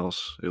smack anyone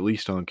else, at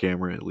least on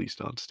camera, at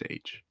least on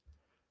stage.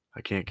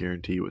 I can't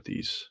guarantee what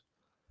these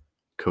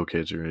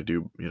cokeheads are going to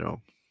do,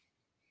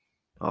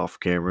 off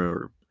camera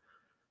or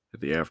at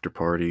the after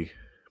party,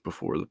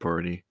 before the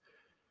party.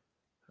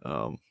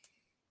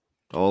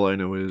 All I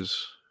know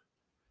is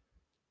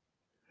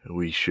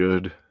we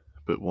should,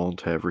 but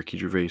won't have Ricky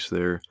Gervais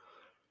there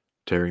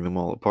tearing them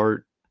all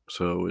apart,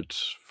 so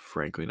it's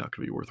frankly not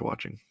going to be worth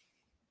watching.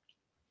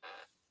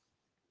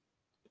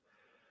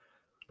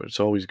 But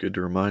it's always good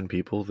to remind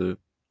people that,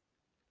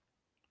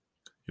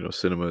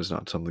 cinema is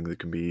not something that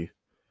can be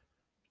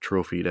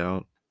trophied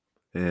out,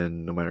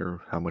 and no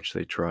matter how much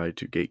they try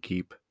to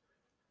gatekeep,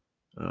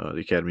 the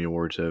Academy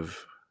Awards have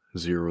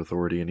zero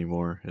authority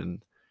anymore,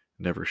 and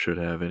never should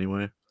have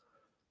anyway.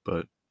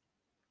 But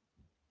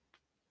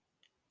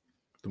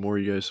the more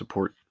you guys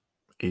support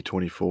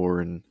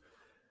A24 and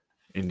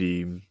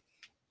indie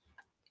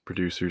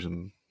producers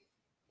and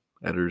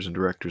editors and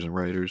directors and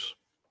writers,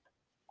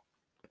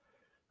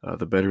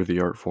 the better the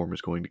art form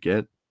is going to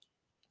get,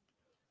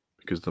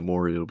 because the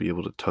more it'll be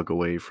able to tug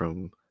away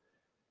from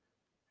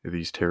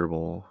these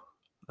terrible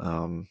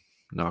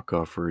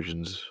knockoff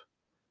versions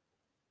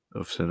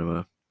of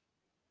cinema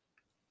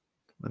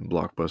and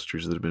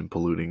blockbusters that have been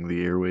polluting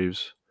the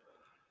airwaves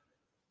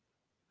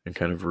and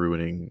kind of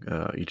ruining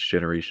each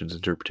generation's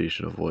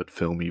interpretation of what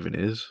film even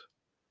is.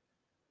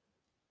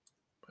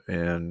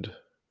 And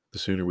the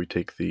sooner we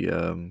take the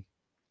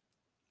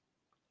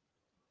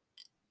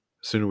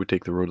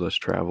road less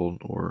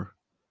traveled, or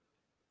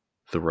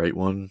the right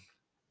one,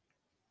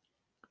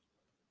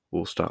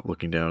 we'll stop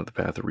looking down at the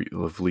path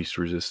of least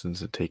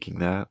resistance and taking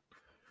that.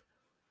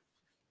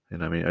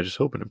 And I mean, I just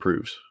hope it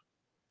improves.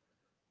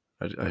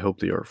 I hope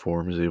the art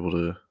form is able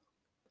to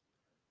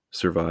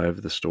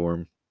survive the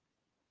storm.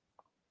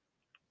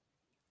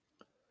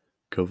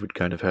 COVID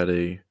kind of had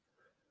an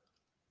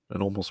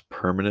almost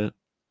permanent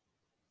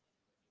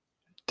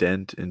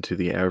dent into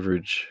the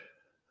average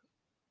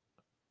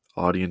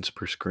audience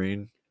per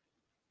screen.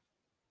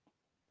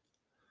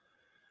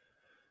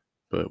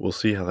 But we'll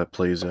see how that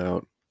plays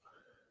out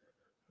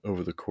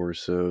over the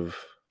course of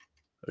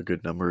a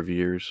good number of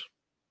years.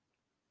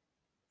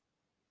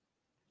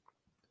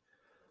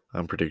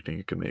 I'm predicting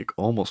it can make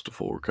almost a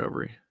full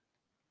recovery.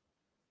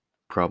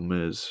 Problem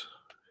is,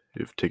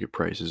 if ticket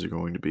prices are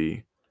going to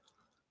be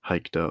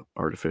hiked up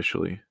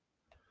artificially,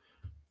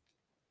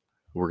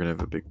 we're going to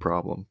have a big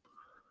problem.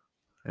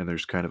 And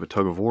there's kind of a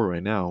tug of war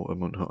right now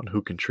on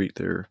who can treat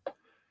their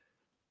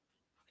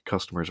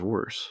customers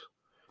worse.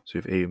 So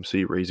you have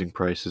AMC raising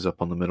prices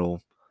up on the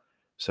middle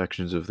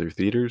sections of their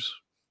theaters.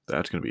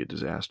 That's going to be a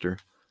disaster.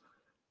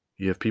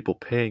 You have people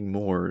paying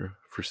more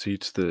for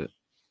seats that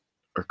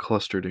are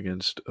clustered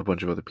against a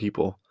bunch of other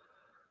people.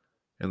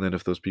 And then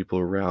if those people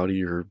are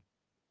rowdy or,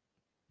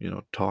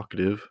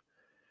 talkative,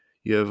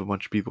 you have a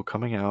bunch of people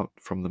coming out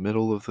from the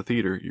middle of the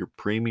theater, your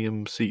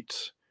premium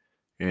seats,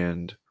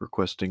 and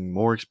requesting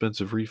more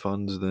expensive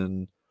refunds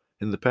than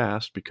in the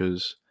past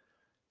because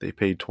they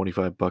paid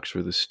 $25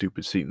 for this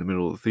stupid seat in the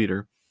middle of the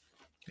theater,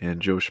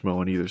 and Joe Schmo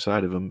on either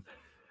side of them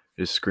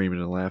is screaming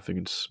and laughing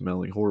and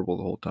smelling horrible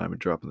the whole time and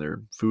dropping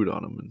their food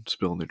on them and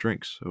spilling their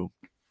drinks. So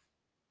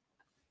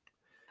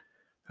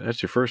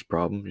that's your first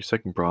problem. Your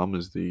second problem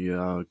is the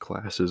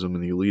classism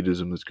and the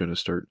elitism that's going to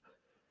start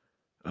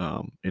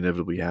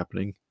inevitably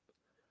happening.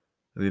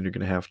 And then you're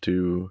going to have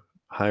to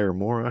hire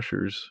more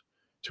ushers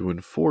to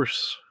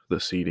enforce the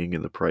seating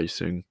and the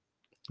pricing,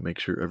 make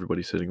sure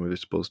everybody's sitting where they're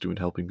supposed to and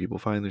helping people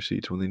find their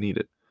seats when they need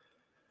it.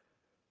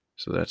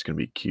 So that's going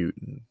to be cute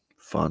and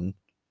fun.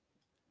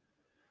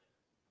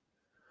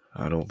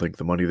 I don't think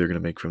the money they're going to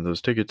make from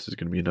those tickets is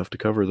going to be enough to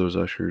cover those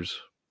ushers.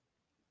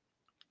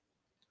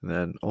 And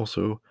then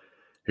also,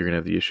 you're going to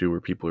have the issue where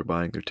people are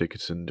buying their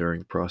tickets and during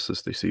the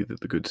process they see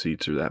that the good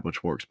seats are that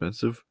much more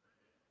expensive.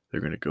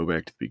 They're going to go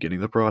back to the beginning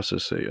of the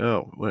process, say,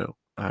 oh, well,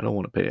 I don't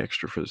want to pay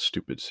extra for this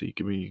stupid seat.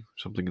 Give me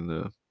something in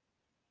the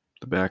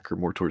back or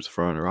more towards the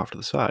front or off to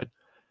the side.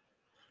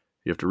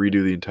 You have to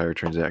redo the entire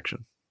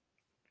transaction.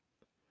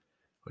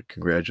 Like,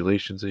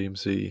 congratulations,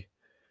 AMC.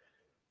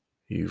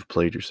 You've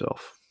played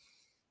yourself.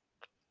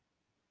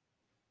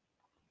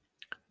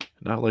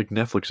 Not like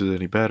Netflix is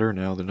any better.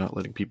 Now they're not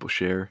letting people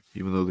share,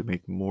 even though they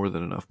make more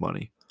than enough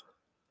money.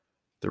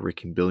 They're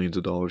raking billions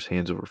of dollars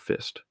hands over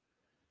fist.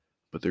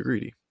 But they're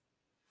greedy.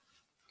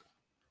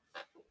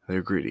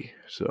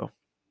 So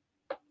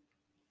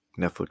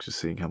Netflix is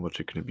seeing how much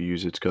it can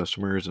abuse its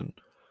customers and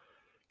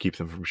keep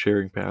them from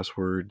sharing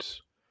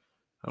passwords.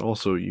 And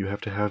also, you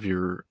have to have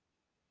your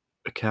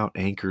account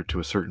anchored to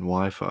a certain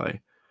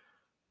Wi-Fi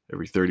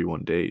every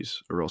 31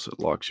 days, or else it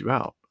locks you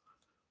out.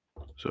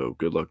 So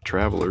good luck,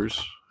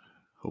 travelers.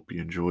 Hope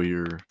you enjoy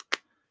your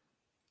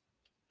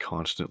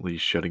constantly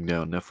shutting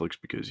down Netflix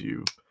because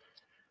you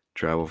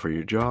travel for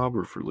your job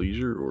or for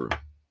leisure or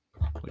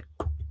like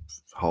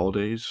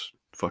holidays.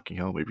 Fucking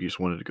hell, maybe you just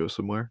wanted to go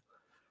somewhere.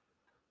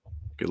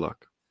 Good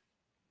luck.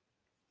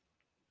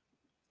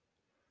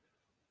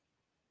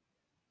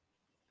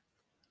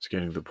 It's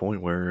getting to the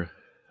point where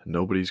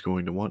nobody's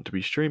going to want to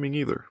be streaming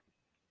either.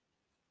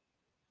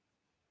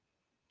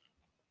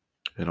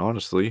 And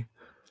honestly,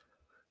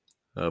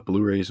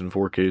 Blu-rays and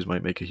 4Ks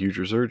might make a huge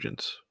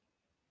resurgence.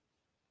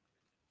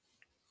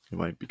 It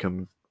might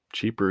become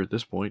cheaper at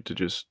this point to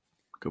just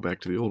go back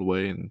to the old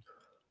way, and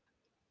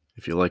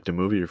if you liked a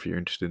movie or if you're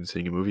interested in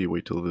seeing a movie, you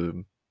wait till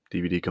the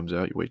DVD comes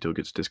out, you wait till it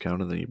gets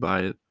discounted, then you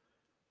buy it,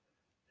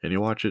 and you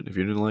watch it. If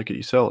you didn't like it,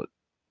 you sell it.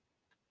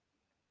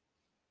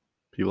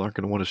 People aren't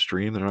going to want to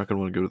stream, they're not going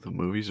to want to go to the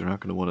movies, they're not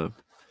going to want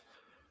to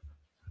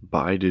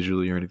buy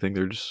digitally or anything,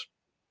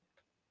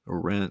 or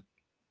rent.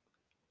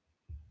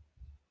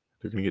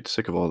 They're going to get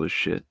sick of all this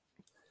shit,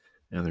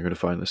 and they're going to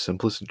find the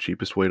simplest and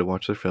cheapest way to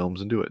watch their films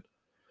and do it.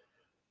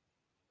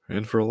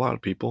 And for a lot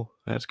of people,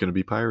 that's going to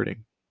be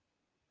pirating.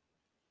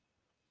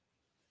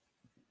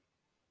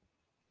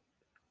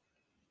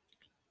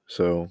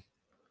 So,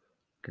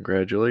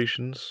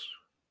 congratulations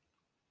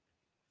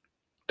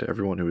to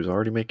everyone who was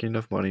already making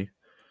enough money,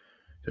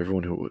 to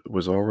everyone who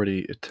was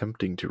already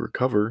attempting to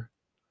recover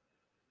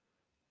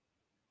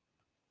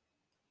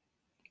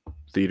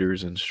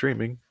theaters and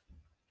streaming,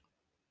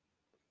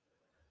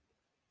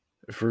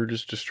 for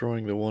just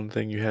destroying the one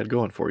thing you had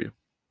going for you.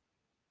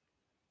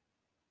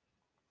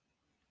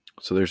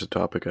 So there's a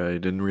topic I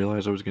didn't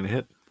realize I was going to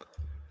hit,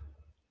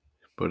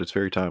 but it's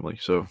very timely.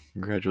 So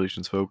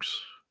congratulations,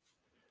 folks.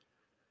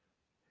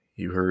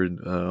 You heard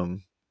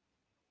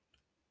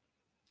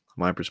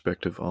my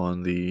perspective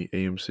on the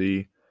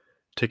AMC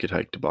ticket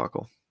hike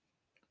debacle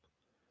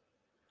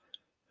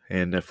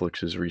and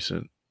Netflix's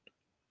recent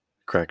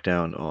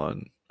crackdown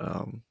on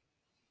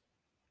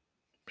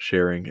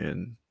sharing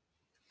and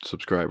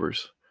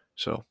subscribers.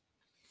 So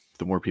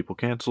the more people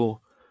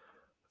cancel,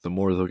 the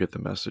more they'll get the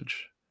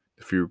message.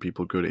 The fewer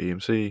people go to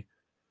AMC,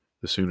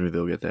 the sooner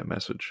they'll get that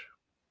message.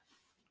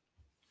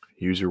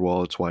 Use your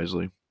wallets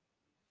wisely,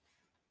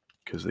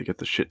 because they get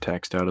the shit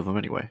taxed out of them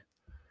anyway.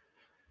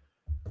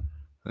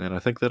 And I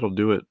think that'll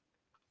do it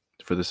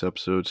for this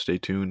episode. Stay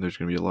tuned. There's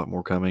going to be a lot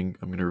more coming.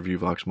 I'm going to review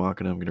Vox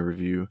Machina. I'm going to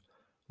review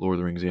Lord of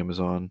the Rings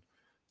Amazon.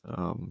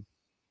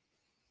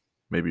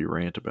 Maybe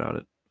rant about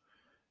it.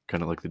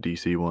 Kind of like the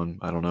DC one.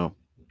 I don't know.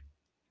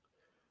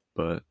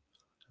 But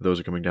those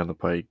are coming down the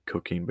pike.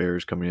 Cocaine Bear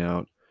is coming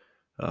out.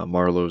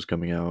 Marlowe's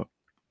coming out.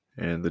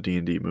 And the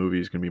D&D movie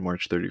is going to be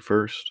March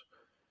 31st.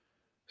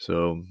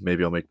 So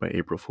maybe I'll make my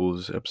April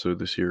Fool's episode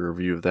this year, a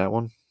review of that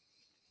one.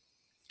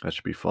 That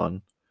should be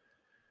fun.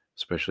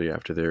 Especially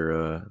after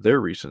their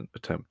recent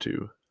attempt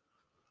to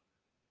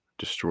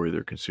destroy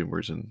their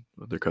consumers and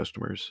their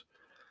customers.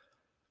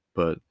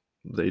 But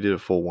they did a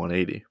full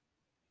 180.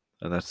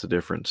 And that's the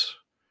difference.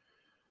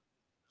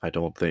 I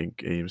don't think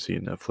AMC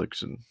and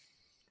Netflix and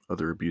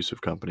other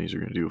abusive companies are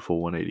going to do a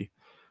full 180.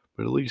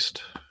 But at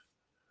least,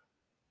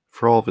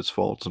 for all of its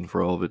faults and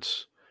for all of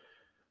its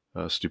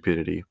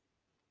stupidity,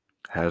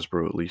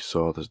 Hasbro at least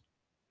saw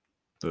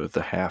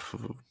the half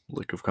of a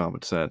lick of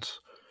common sense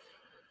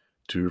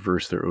to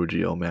reverse their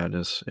OGL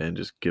madness and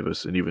just give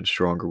us an even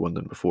stronger one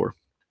than before.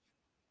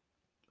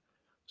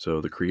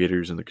 So the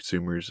creators and the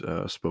consumers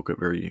spoke up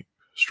very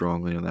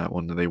strongly on that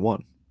one, and they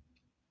won.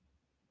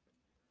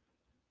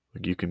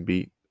 Like, you can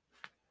beat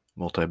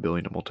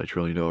multi-billion and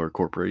multi-trillion-dollar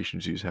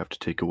corporations. You just have to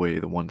take away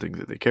the one thing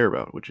that they care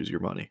about, which is your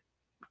money.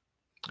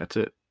 That's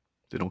it.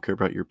 They don't care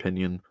about your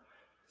opinion,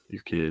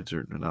 your kids,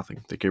 or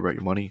nothing. They care about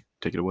your money.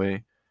 Take it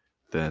away,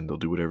 then they'll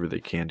do whatever they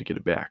can to get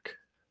it back.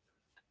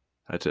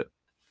 That's it.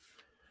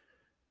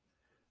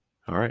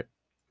 All right.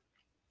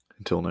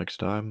 Until next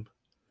time,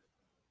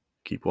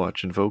 keep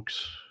watching,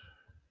 folks.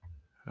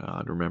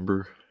 And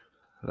remember,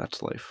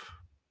 that's life.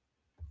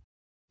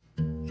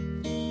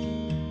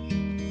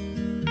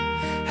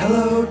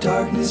 Hello,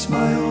 darkness,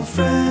 my old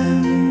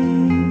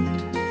friend.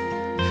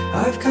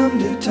 I've come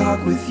to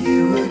talk with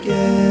you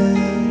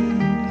again,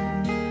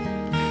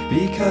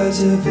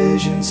 because a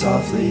vision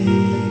softly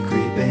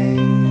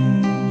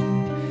creeping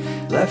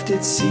left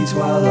its seeds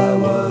while I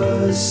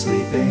was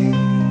sleeping,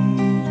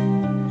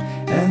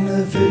 and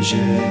the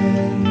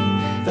vision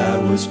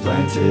that was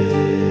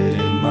planted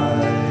in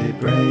my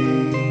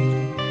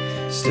brain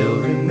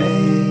still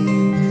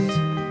remains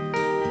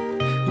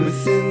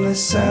within the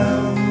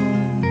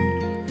sound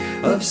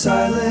of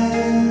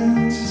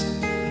silence.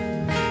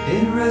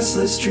 In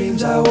restless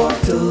dreams I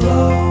walked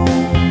alone,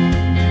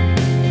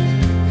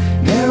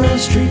 narrow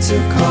streets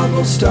of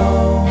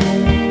cobblestone,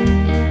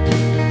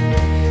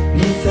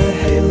 neath the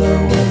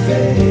halo of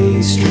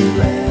a street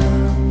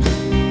lamp.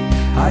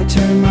 I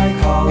turned my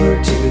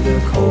collar to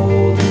the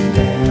cold and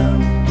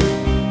damp,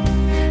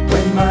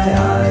 when my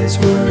eyes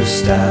were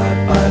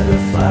stabbed by the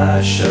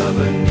flash of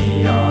a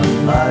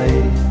neon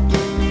light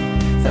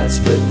that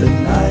split the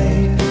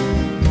night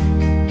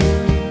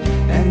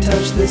and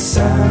touched the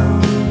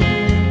sound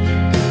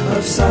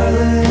of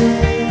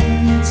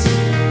silence.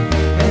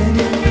 And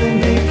in the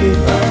naked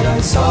light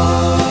I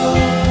saw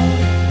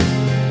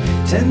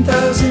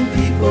 10,000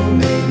 people,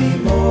 maybe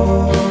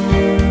more,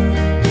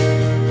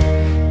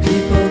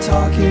 people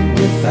talking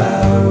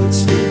without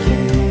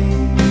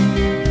speaking,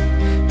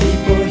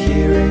 people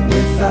hearing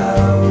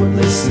without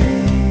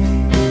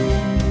listening,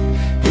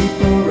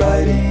 people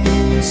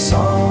writing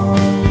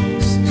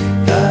songs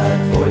that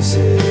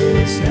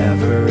voices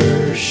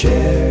never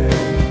share.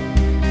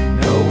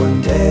 No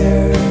one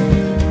dare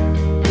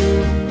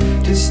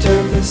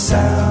disturb the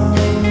sound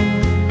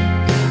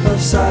of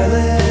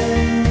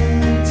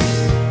silence.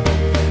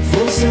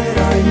 Fool said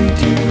I, you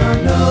do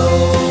not know,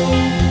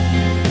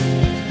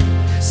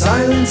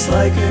 silence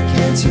like a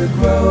cancer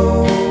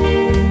grows.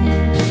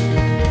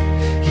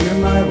 Hear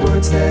my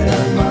words that I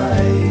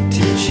might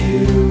teach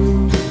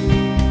you,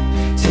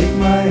 take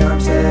my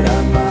arms that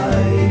I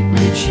might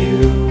reach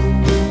you,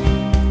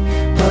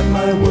 but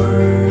my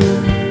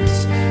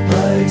words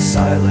like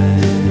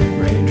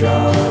silent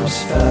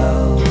raindrops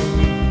fell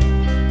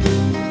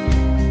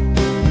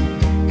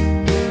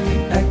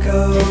and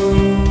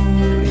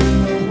echoed in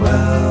the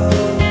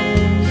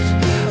wells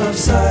of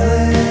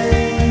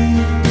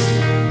silence.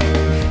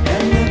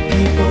 And the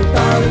people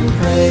bowed and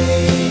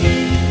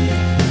prayed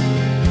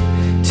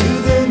to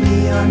the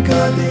neon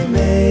god they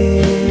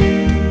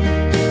made,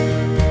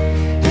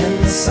 and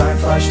the sign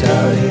flashed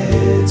out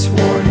its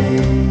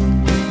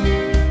warning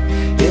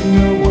in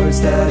the words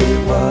that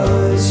it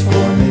was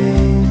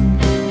forming.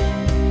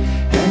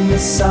 And the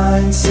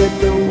sign said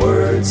the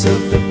words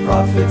of the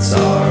prophets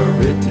are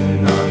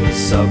written on the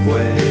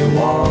subway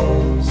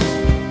walls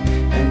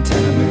and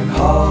tenement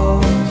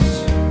halls,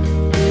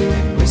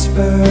 and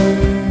whispered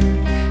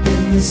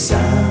in the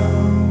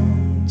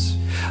sounds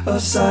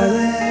of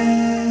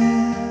silence.